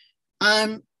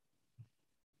 And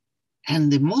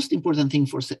the most important thing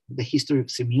for the history of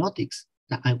semiotics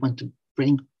that I want to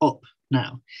bring up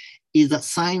now is that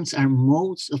signs are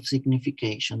modes of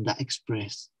signification that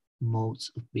express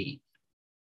modes of being.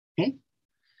 Okay?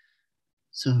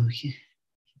 So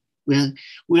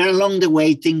we're along the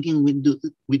way thinking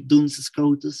with Duns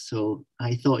Scotus, so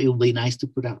I thought it would be nice to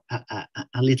put a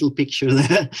little picture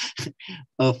there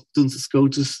of Duns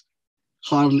Scotus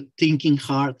thinking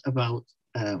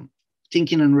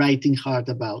and writing hard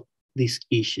about these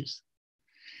issues.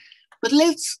 But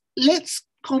let's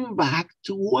come back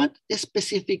to what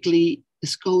specifically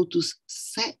Scotus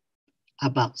said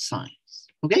about signs,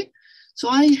 okay? So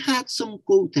I had some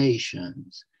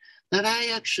quotations that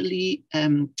I actually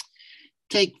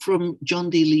take from John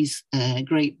Deely's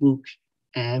great book,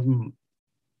 let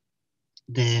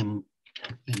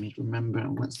me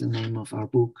remember what's the name of our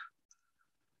book.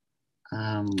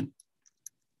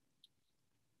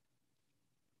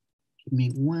 Give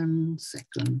me 1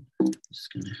 second. I'm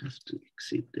just gonna have to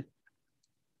exit it.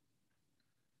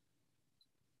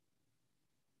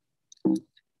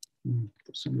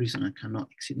 For some reason, I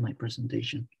cannot exit my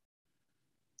presentation.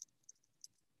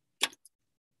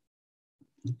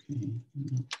 Okay.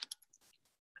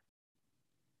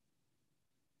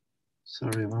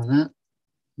 Sorry about that.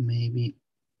 Maybe.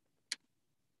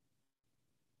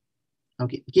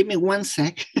 Okay, give me 1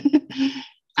 sec.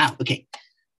 Okay.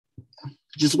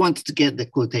 Just wanted to get the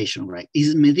quotation right.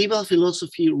 Is medieval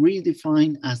philosophy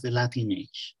redefined as the Latin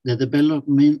age, the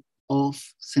development of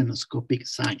xenoscopic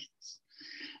science?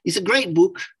 It's a great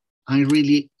book. I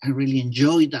really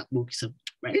enjoyed that book. It's a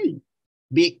very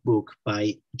big book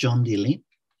by John Deely.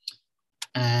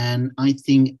 And I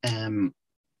think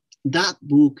that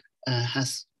book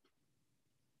is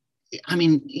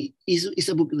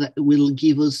a book that will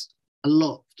give us a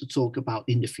lot to talk about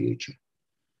in the future.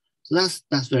 So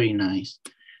that's very nice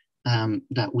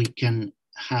that we can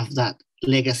have that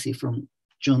legacy from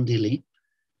John Deely.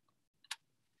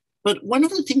 But one of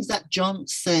the things that John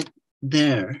said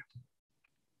there,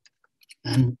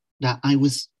 and that I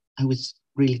was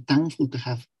really thankful to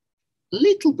have a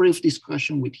little brief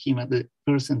discussion with him at the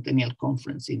First Centennial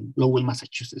Conference in Lowell,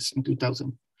 Massachusetts in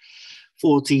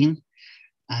 2014.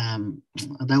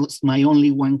 That was my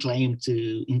only one claim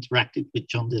to interact with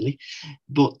John Deely,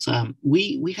 but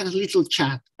we had a little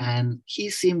chat, and he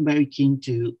seemed very keen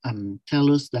to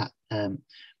tell us that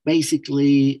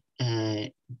basically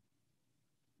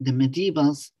the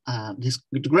medievals,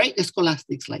 the great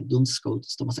scholastics like Duns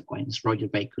Scotus, Thomas Aquinas, Roger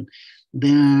Bacon,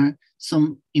 there are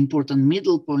some important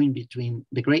middle point between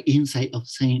the great insight of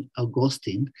St.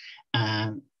 Augustine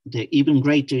and the even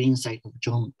greater insight of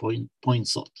John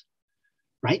Poinsot.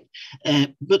 Right?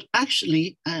 But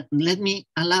actually,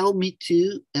 allow me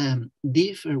to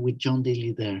differ with John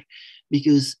Deely there,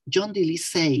 because John Deely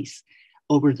says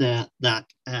over there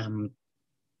that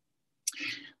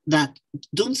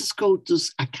Duns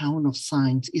Scotus' account of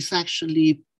signs is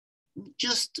actually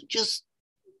just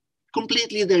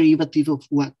completely derivative of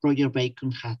what Roger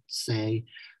Bacon had to say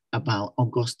about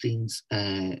Augustine's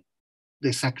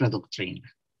the Sacra Doctrina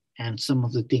and some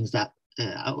of the things that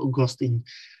Augustine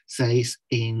says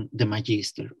in the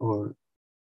Magister or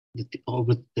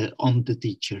on the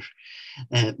Teacher,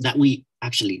 that we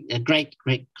actually, a great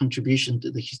contribution to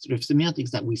the history of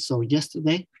semiotics that we saw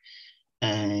yesterday.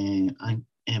 And I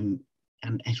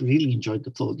really enjoyed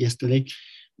the thought yesterday,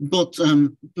 but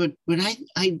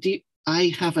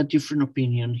I have a different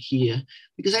opinion here,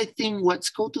 because I think what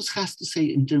Scotus has to say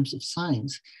in terms of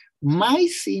science might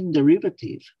seem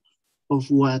derivative of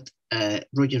what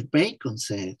Roger Bacon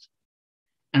said.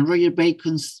 And Roger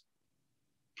Bacon's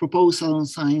proposal on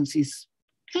science is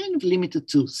kind of limited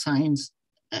to science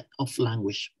of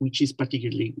language, which is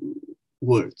particularly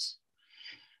words.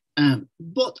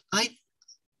 But I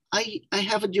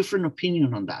have a different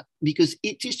opinion on that, because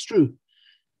it is true.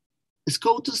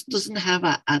 Scotus doesn't have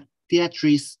a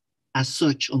theatris as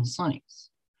such on science.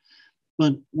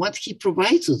 But what he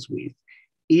provides us with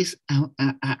is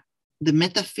the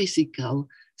metaphysical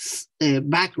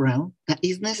background that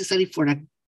is necessary for an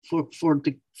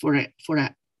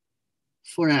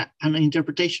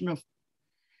interpretation of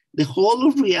the whole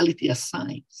of reality as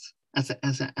science, as a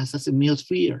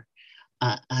semiosphere,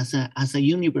 as a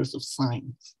universe of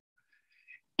science.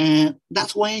 And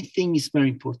that's why I think it's very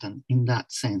important in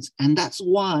that sense. And that's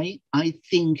why I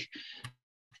think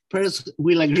Peres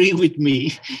will agree with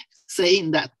me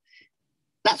saying that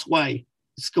that's why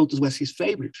Scotus was his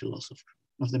favorite philosopher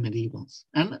of the medievals,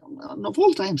 and of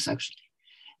all times,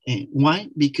 actually. Why?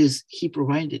 Because he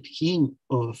provided him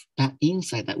of that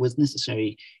insight that was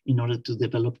necessary in order to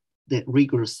develop the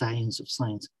rigorous science of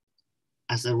science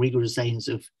as a rigorous science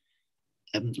of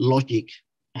logic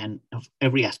and of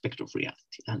every aspect of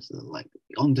reality, and so, like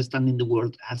understanding the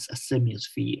world as a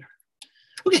semiosphere.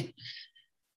 Okay,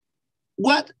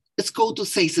 what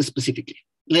Scotus says specifically,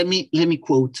 let me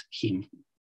quote him.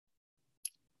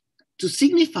 To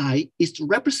signify is to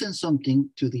represent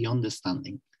something to the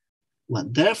understanding.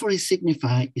 What therefore is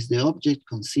signified is the object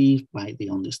conceived by the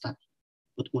understanding.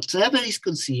 But whatever is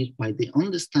conceived by the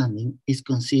understanding is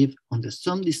conceived under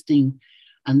some distinct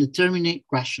and determinate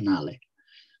rationale,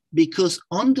 because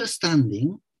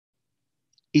understanding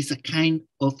is a kind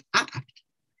of act.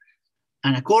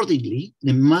 And accordingly,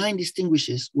 the mind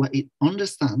distinguishes what it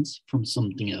understands from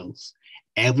something else.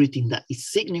 Everything that is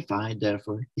signified,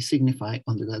 therefore, is signified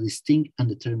under a distinct and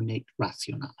determinate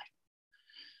rationale.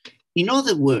 In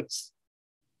other words,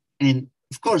 and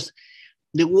of course,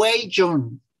 the way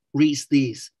John reads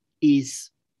this is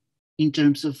in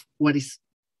terms of what is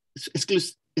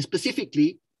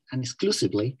specifically and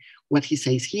exclusively what he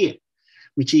says here,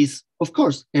 which is, of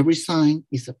course, every sign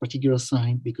is a particular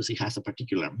sign because it has a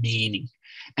particular meaning.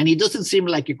 And it doesn't seem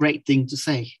like a great thing to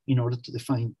say in order to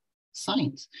define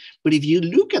science. But if you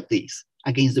look at this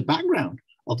against the background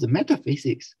of the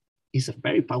metaphysics, it's a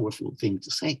very powerful thing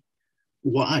to say.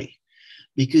 Why?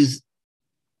 Because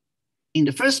in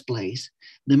the first place,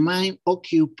 the mind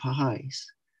occupies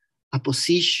a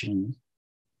position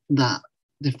that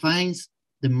defines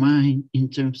the mind in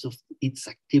terms of its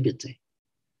activity,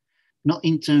 not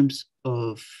in terms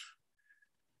of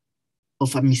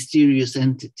a mysterious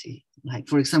entity. Like,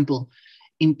 for example,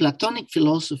 in Platonic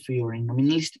philosophy or in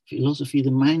nominalistic philosophy, the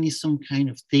mind is some kind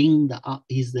of thing that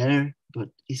is there, but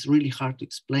it's really hard to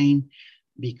explain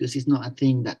because it's not a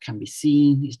thing that can be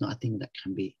seen. It's not a thing that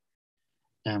can be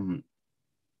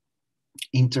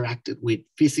interacted with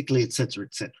physically, etc.,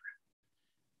 etc.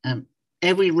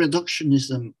 Every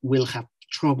reductionism will have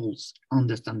troubles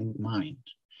understanding the mind.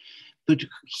 But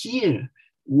here,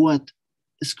 what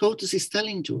Scotus is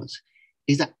telling to us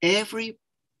is that every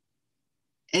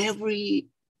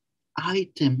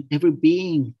item, every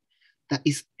being that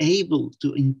is able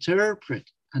to interpret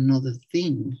another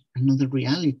thing, another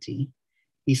reality,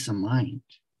 is a mind.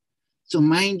 So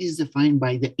mind is defined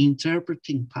by the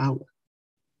interpreting power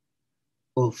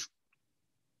of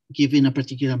giving a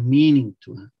particular meaning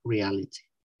to a reality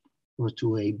or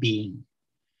to a being.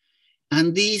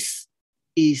 And this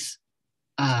is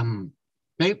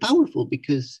very powerful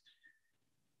because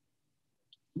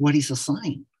what is a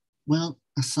sign? Well,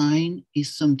 a sign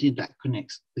is something that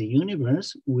connects the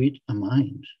universe with a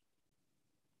mind.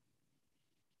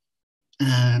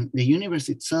 And the universe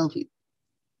itself,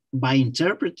 by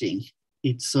interpreting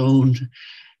its own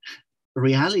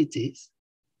realities,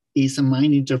 is a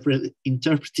mind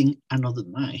interpreting another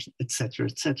mind, etc.,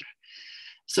 etc.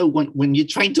 So when you're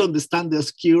trying to understand the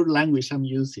obscure language I'm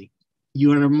using,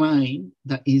 you are a mind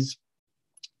that is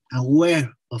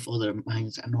aware of other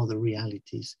minds and other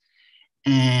realities.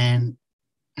 And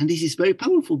this is very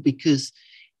powerful because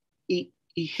it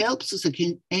helps us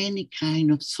against any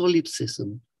kind of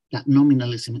solipsism that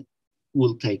nominalism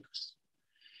will take us.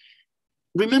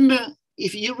 Remember,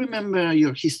 if you remember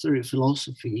your history of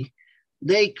philosophy,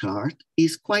 Descartes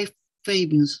is quite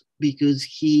famous because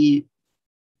he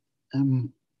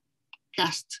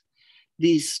cast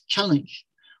this challenge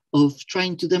of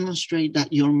trying to demonstrate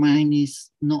that your mind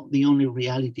is not the only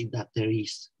reality that there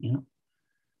is, you know.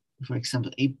 For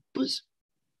example, it puts,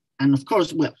 and of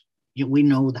course, well, we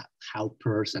know that how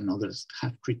Peirce and others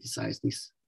have criticized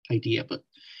this idea, but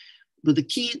the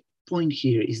key point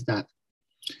here is that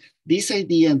this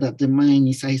idea that the mind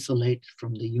is isolated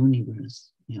from the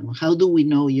universe, you know, how do we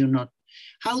know you're not,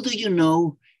 how do you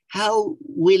know, how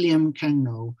William can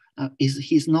know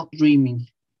he's not dreaming,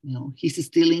 you know, he's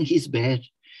still in his bed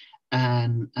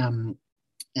and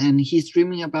he's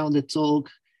dreaming about the talk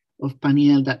of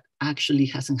Paniel that actually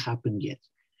hasn't happened yet.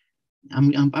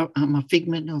 I'm a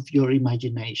figment of your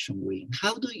imagination, William.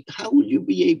 How will you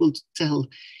be able to tell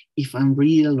if I'm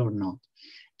real or not?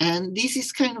 And this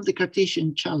is kind of the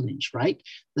Cartesian challenge, right?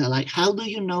 They're like, how do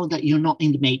you know that you're not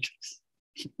in the matrix?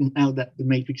 Now that the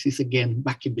matrix is again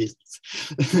back in business.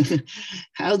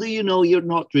 How do you know you're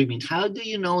not dreaming? How do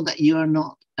you know that you are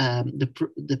not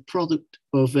the product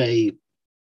of a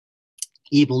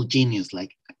evil genius,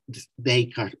 like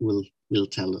Descartes will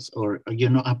tell us, or you're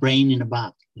not a brain in a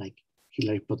vat, like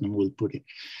Hilary Putnam will put it.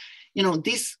 You know,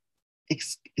 these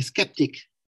skeptic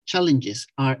challenges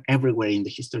are everywhere in the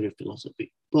history of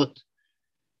philosophy, but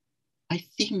I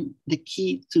think the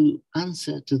key to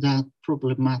answer to that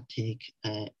problematic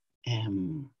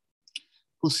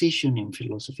position in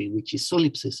philosophy, which is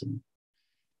solipsism,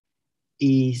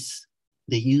 is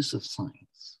the use of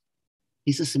science.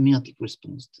 It's a semiotic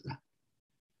response to that.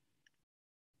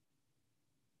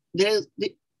 There's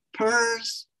the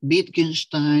Peirce,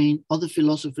 Wittgenstein, other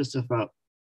philosophers that are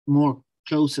more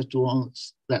closer to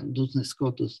us than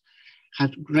Scotus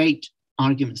had great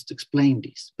arguments to explain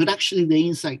this. But actually the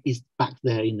insight is back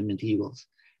there in the medievals,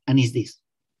 and is this.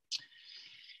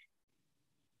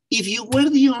 If you were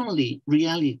the only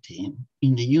reality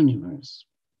in the universe,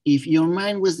 if your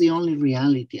mind was the only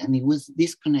reality and it was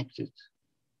disconnected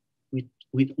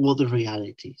with other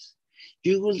realities,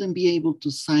 you wouldn't be able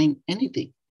to sign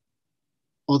anything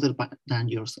other than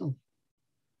yourself.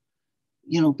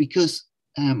 You know, because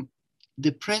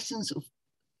the presence of,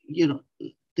 you know,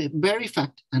 the very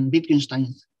fact, and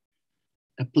Wittgenstein's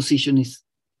position is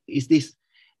this,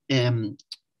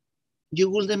 you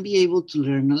wouldn't be able to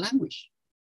learn a language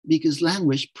because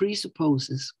language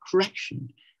presupposes correction,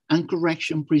 and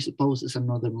correction presupposes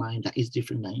another mind that is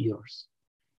different than yours.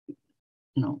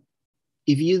 You know,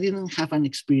 if you didn't have an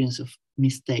experience of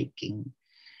mistaking,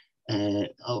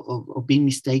 of being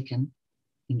mistaken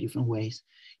in different ways,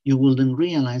 you wouldn't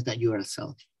realize that you are a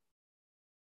self.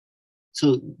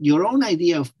 So your own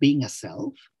idea of being a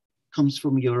self comes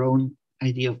from your own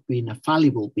idea of being a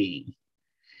fallible being.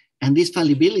 And this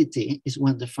fallibility is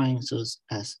what defines us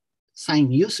as sign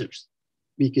users,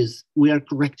 because we are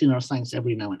correcting our signs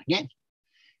every now and again.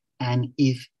 And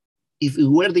if we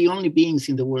were the only beings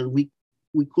in the world, we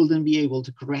couldn't be able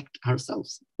to correct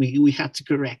ourselves. We had to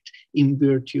correct in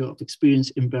virtue of experience,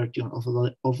 in virtue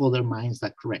of other minds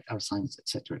that correct our signs,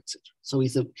 etc., etc. So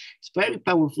it's very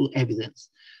powerful evidence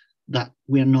that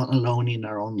we are not alone in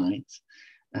our own minds.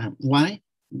 Why?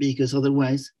 Because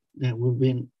otherwise there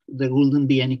wouldn't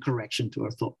be any correction to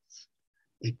our thoughts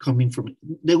coming from it.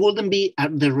 There wouldn't be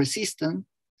the resistance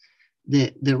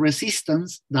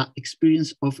that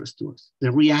experience offers to us,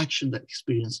 the reaction that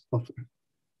experience offers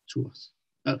to us.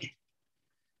 Okay.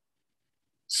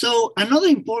 So another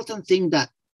important thing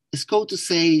that Scotus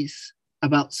says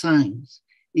about science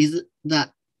is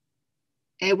that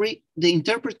the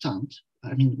interpretant,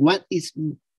 I mean, what is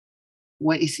in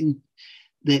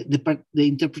the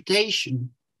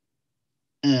interpretation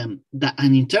that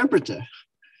an interpreter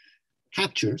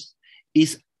captures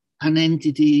is an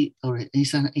entity, or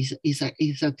is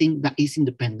a thing that is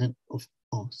independent of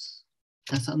us.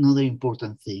 That's another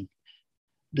important thing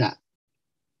that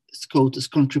Scotus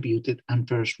contributed and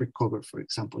Peirce recovered, for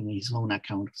example, in his own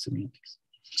account of semiotics.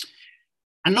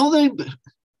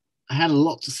 I had a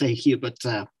lot to say here, but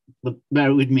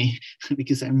bear with me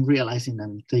because I'm realizing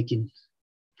I'm taking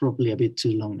probably a bit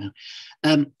too long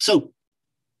now. So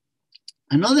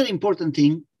another important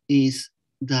thing is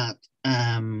that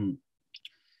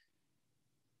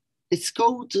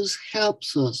Scotus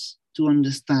helps us to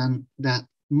understand that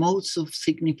modes of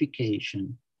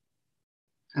signification,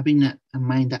 having a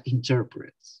mind that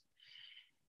interprets,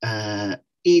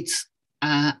 it's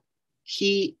a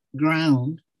key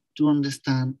ground to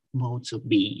understand modes of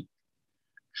being,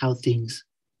 how things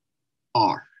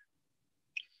are.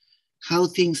 How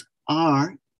things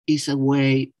are is a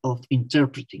way of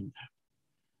interpreting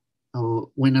them.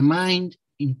 When a mind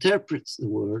interprets the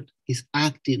world, is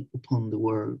acting upon the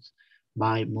world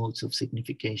by modes of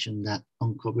signification that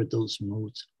uncover those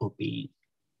modes of being.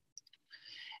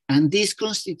 And this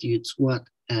constitutes what,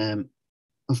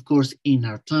 of course, in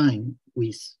our time,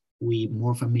 we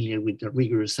more familiar with the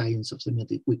rigorous science of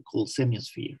semiotics, we call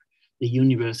semiosphere. The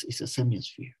universe is a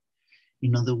semiosphere.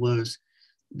 In other words,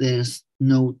 there's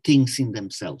no things in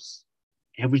themselves.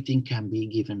 Everything can be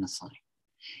given a sign.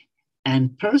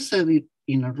 And Peirce said it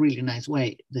in a really nice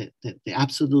way, that the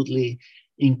absolutely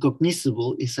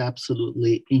incognoscible is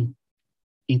absolutely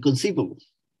inconceivable.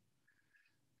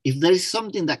 If there is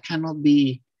something that cannot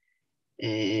be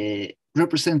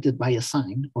represented by a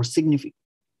sign or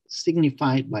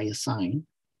signified by a sign,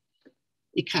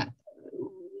 it can.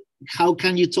 How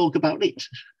can you talk about it?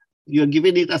 You're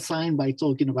giving it a sign by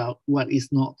talking about what is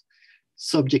not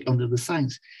subject under the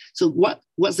signs. So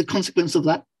what's the consequence of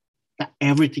that? that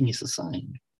everything is a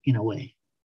sign in a way.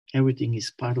 Everything is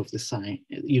part of the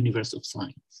universe of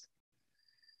signs.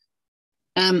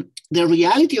 The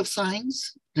reality of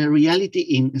signs, the reality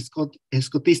in a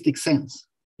Scotistic sense,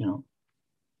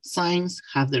 signs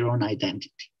have their own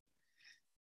identity.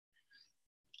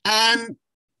 And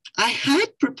I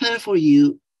had prepared for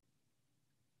you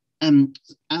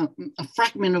a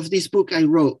fragment of this book I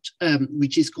wrote,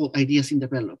 which is called Ideas in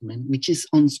Development, which is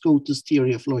on Scotus'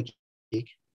 theory of logic.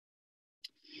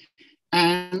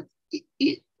 And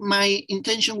my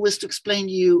intention was to explain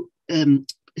to you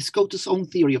Scotus' own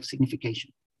theory of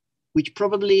signification, which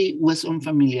probably was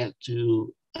unfamiliar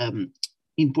to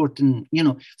important,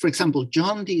 for example,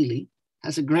 John Deely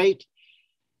has a great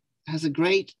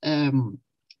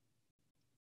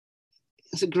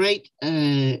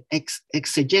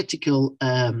exegetical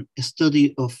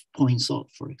study of point thought,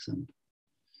 for example.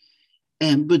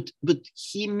 But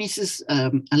he misses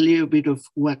a little bit of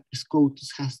what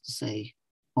Scotus has to say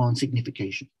on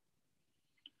signification.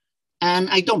 And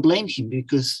I don't blame him,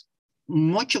 because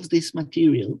much of this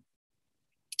material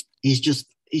is just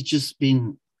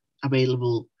been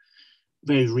available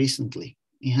very recently.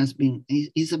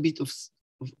 It's a bit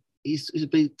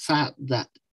sad that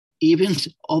even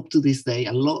up to this day,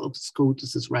 a lot of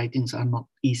Scotus's writings are not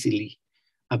easily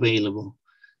available.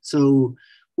 So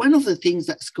one of the things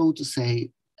that Scotus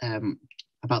say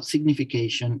about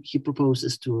signification, he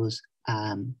proposes to us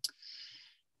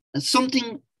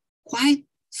something quite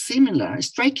similar,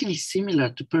 strikingly similar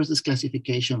to Peirce's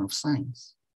classification of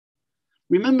signs.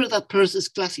 Remember that Peirce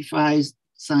classifies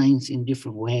signs in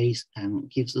different ways and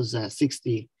gives us a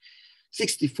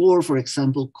 64, for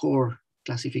example, core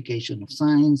classification of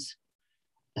signs.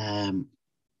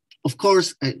 Of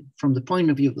course, from the point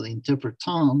of view of the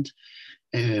interpretant,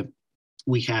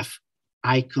 we have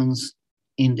icons,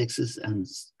 indexes, and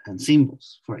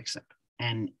symbols, for example,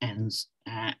 and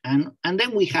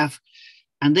then we have,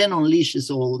 and then unleashes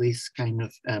all this kind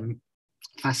of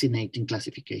fascinating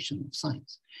classification of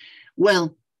signs.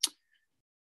 Well,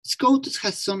 Scotus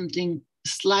has something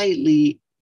slightly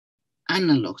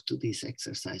analog to this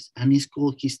exercise, and it's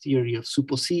called his theory of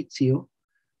suppositio,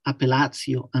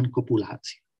 appellatio, and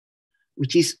copulatio,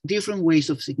 which is different ways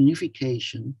of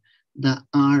signification that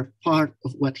are part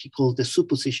of what he calls the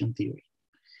supposition theory.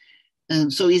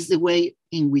 And so it's the way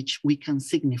in which we can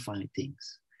signify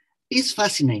things. It's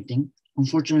fascinating.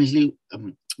 Unfortunately,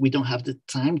 we don't have the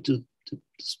time to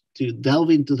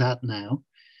delve into that now.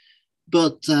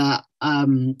 But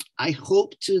I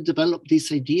hope to develop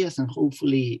these ideas and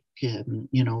hopefully,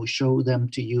 show them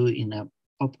to you in an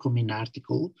upcoming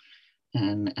article.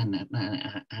 And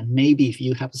maybe if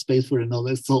you have space for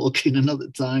another talk in another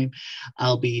time,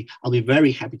 I'll be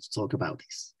very happy to talk about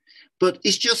this. But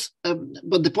it's just,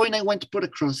 but the point I want to put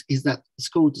across is that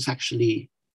Scotus actually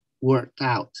worked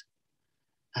out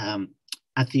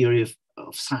a theory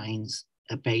of signs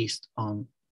based on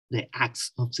the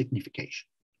acts of signification,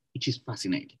 which is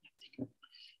fascinating, I think.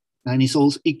 And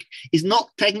it's not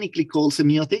technically called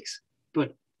semiotics,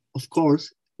 but of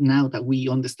course, now that we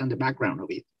understand the background of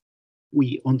it,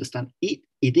 we understand it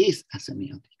is a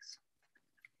semiotics.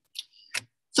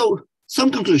 So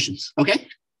some conclusions, okay?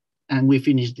 And we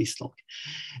finish this talk.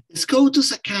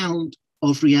 Scotus' account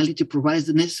of reality provides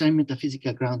the necessary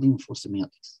metaphysical grounding for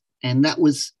semiotics. And that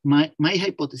was my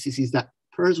hypothesis, is that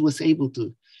Peirce was able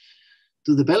to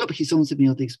develop his own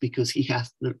semiotics because he had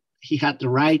the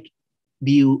right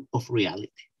view of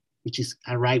reality, which is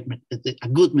a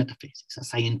good metaphysics, a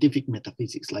scientific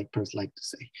metaphysics, like Peirce liked to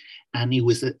say. And it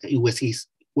was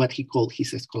what he called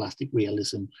his scholastic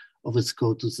realism of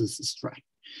Scotus's strike.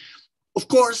 Of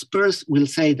course, Peirce will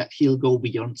say that he'll go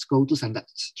beyond Scotus, and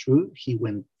that's true. He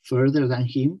went further than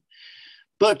him,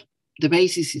 but the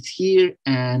basis is here,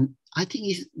 and I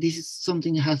think this is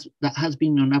something that has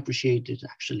been unappreciated,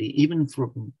 actually, even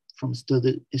from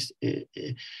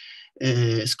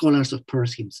scholars of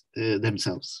Peirce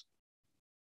themselves.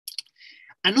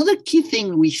 Another key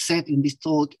thing we said in this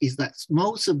talk is that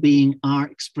modes of being are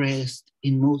expressed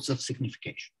in modes of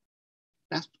signification.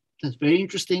 That's very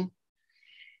interesting.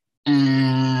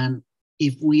 And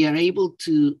if we are able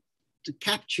to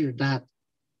capture that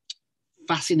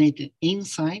fascinating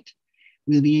insight,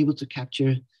 we'll be able to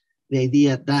capture the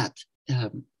idea that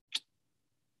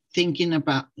thinking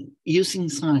about using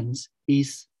signs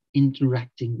is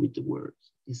interacting with the world,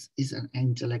 is an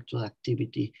intellectual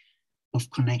activity of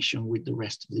connection with the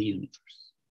rest of the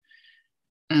universe.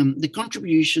 The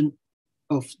contribution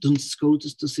of Duns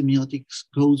Scotus to semiotics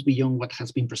goes beyond what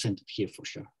has been presented here, for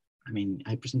sure. I mean,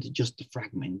 I presented just a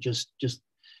fragment, just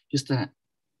a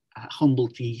humble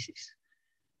thesis.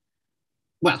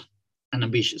 Well, and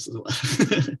ambitious as well.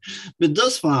 But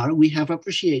thus far, we have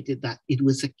appreciated that it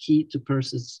was a key to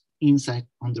Peirce's insight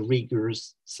on the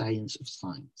rigorous science of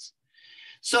science.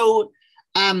 So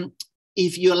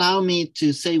if you allow me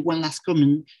to say one last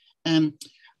comment,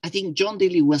 I think John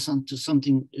Deely was onto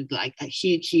something like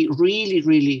he really,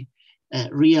 really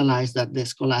realized that the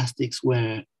scholastics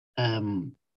were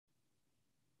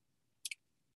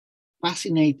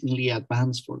fascinatingly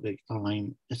advanced for their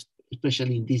time,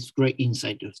 especially in this great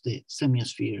insight of the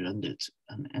semiosphere and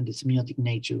the semiotic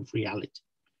nature of reality.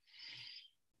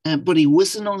 But it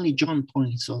wasn't only John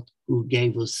points out who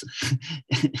gave us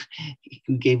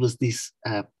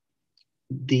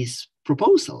this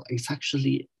proposal. It's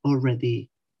actually already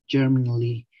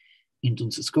germinally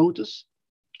into Scotus,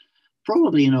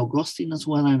 probably in Augustine as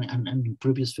well, and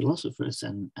previous philosophers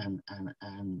and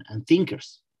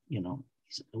thinkers. You know,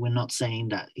 we're not saying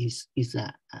that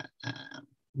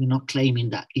we're not claiming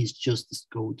that it's just the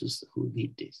Scotus who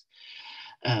did this,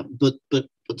 but the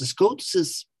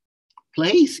Scotus's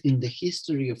place in the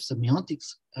history of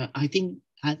semiotics, I think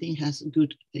has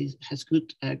good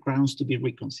grounds to be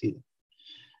reconsidered.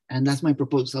 And that's my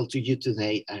proposal to you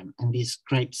today and this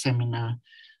great seminar.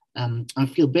 I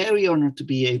feel very honored to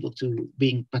be able to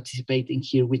be participating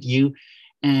here with you.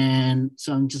 And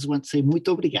so I just want to say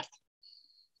muito obrigado.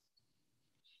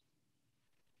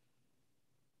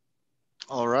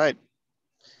 All right.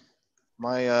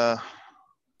 I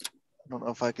don't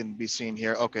know if I can be seen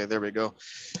here. Okay, there we go.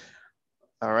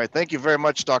 All right, thank you very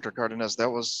much, Dr. Cárdenas.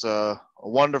 That was a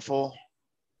wonderful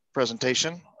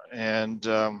presentation, and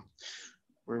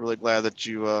we're really glad that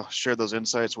you shared those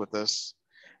insights with us.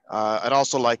 I'd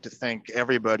also like to thank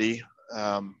everybody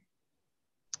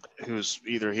who's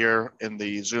either here in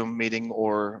the Zoom meeting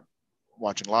or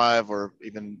watching live, or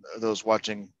even those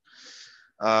watching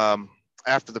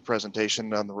after the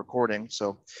presentation on the recording.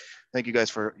 So thank you guys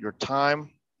for your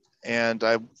time. And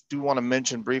I do want to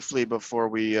mention briefly before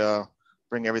we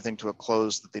bring everything to a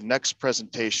close that the next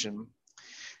presentation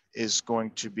is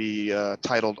going to be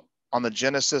titled On the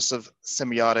Genesis of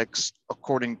Semiotics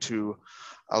According to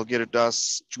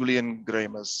Algirdas Julian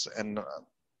Gremas. And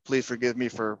please forgive me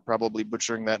for probably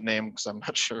butchering that name because I'm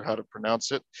not sure how to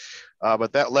pronounce it.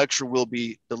 But that lecture will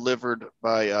be delivered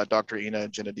by Dr. Ina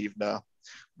Genadivna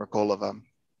Merkolova.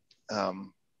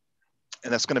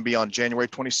 And that's going to be on January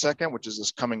 22nd, which is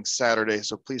this coming Saturday.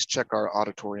 So please check our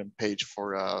auditorium page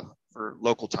for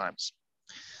local times.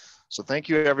 So thank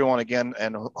you everyone again,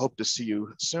 and hope to see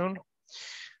you soon.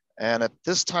 And at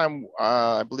this time,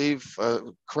 I believe,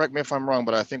 correct me if I'm wrong,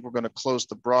 but I think we're going to close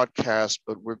the broadcast,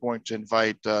 but we're going to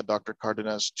invite Dr.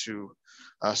 Cárdenas to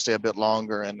stay a bit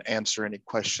longer and answer any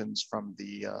questions from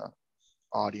the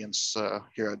audience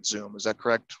here at Zoom. Is that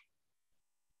correct?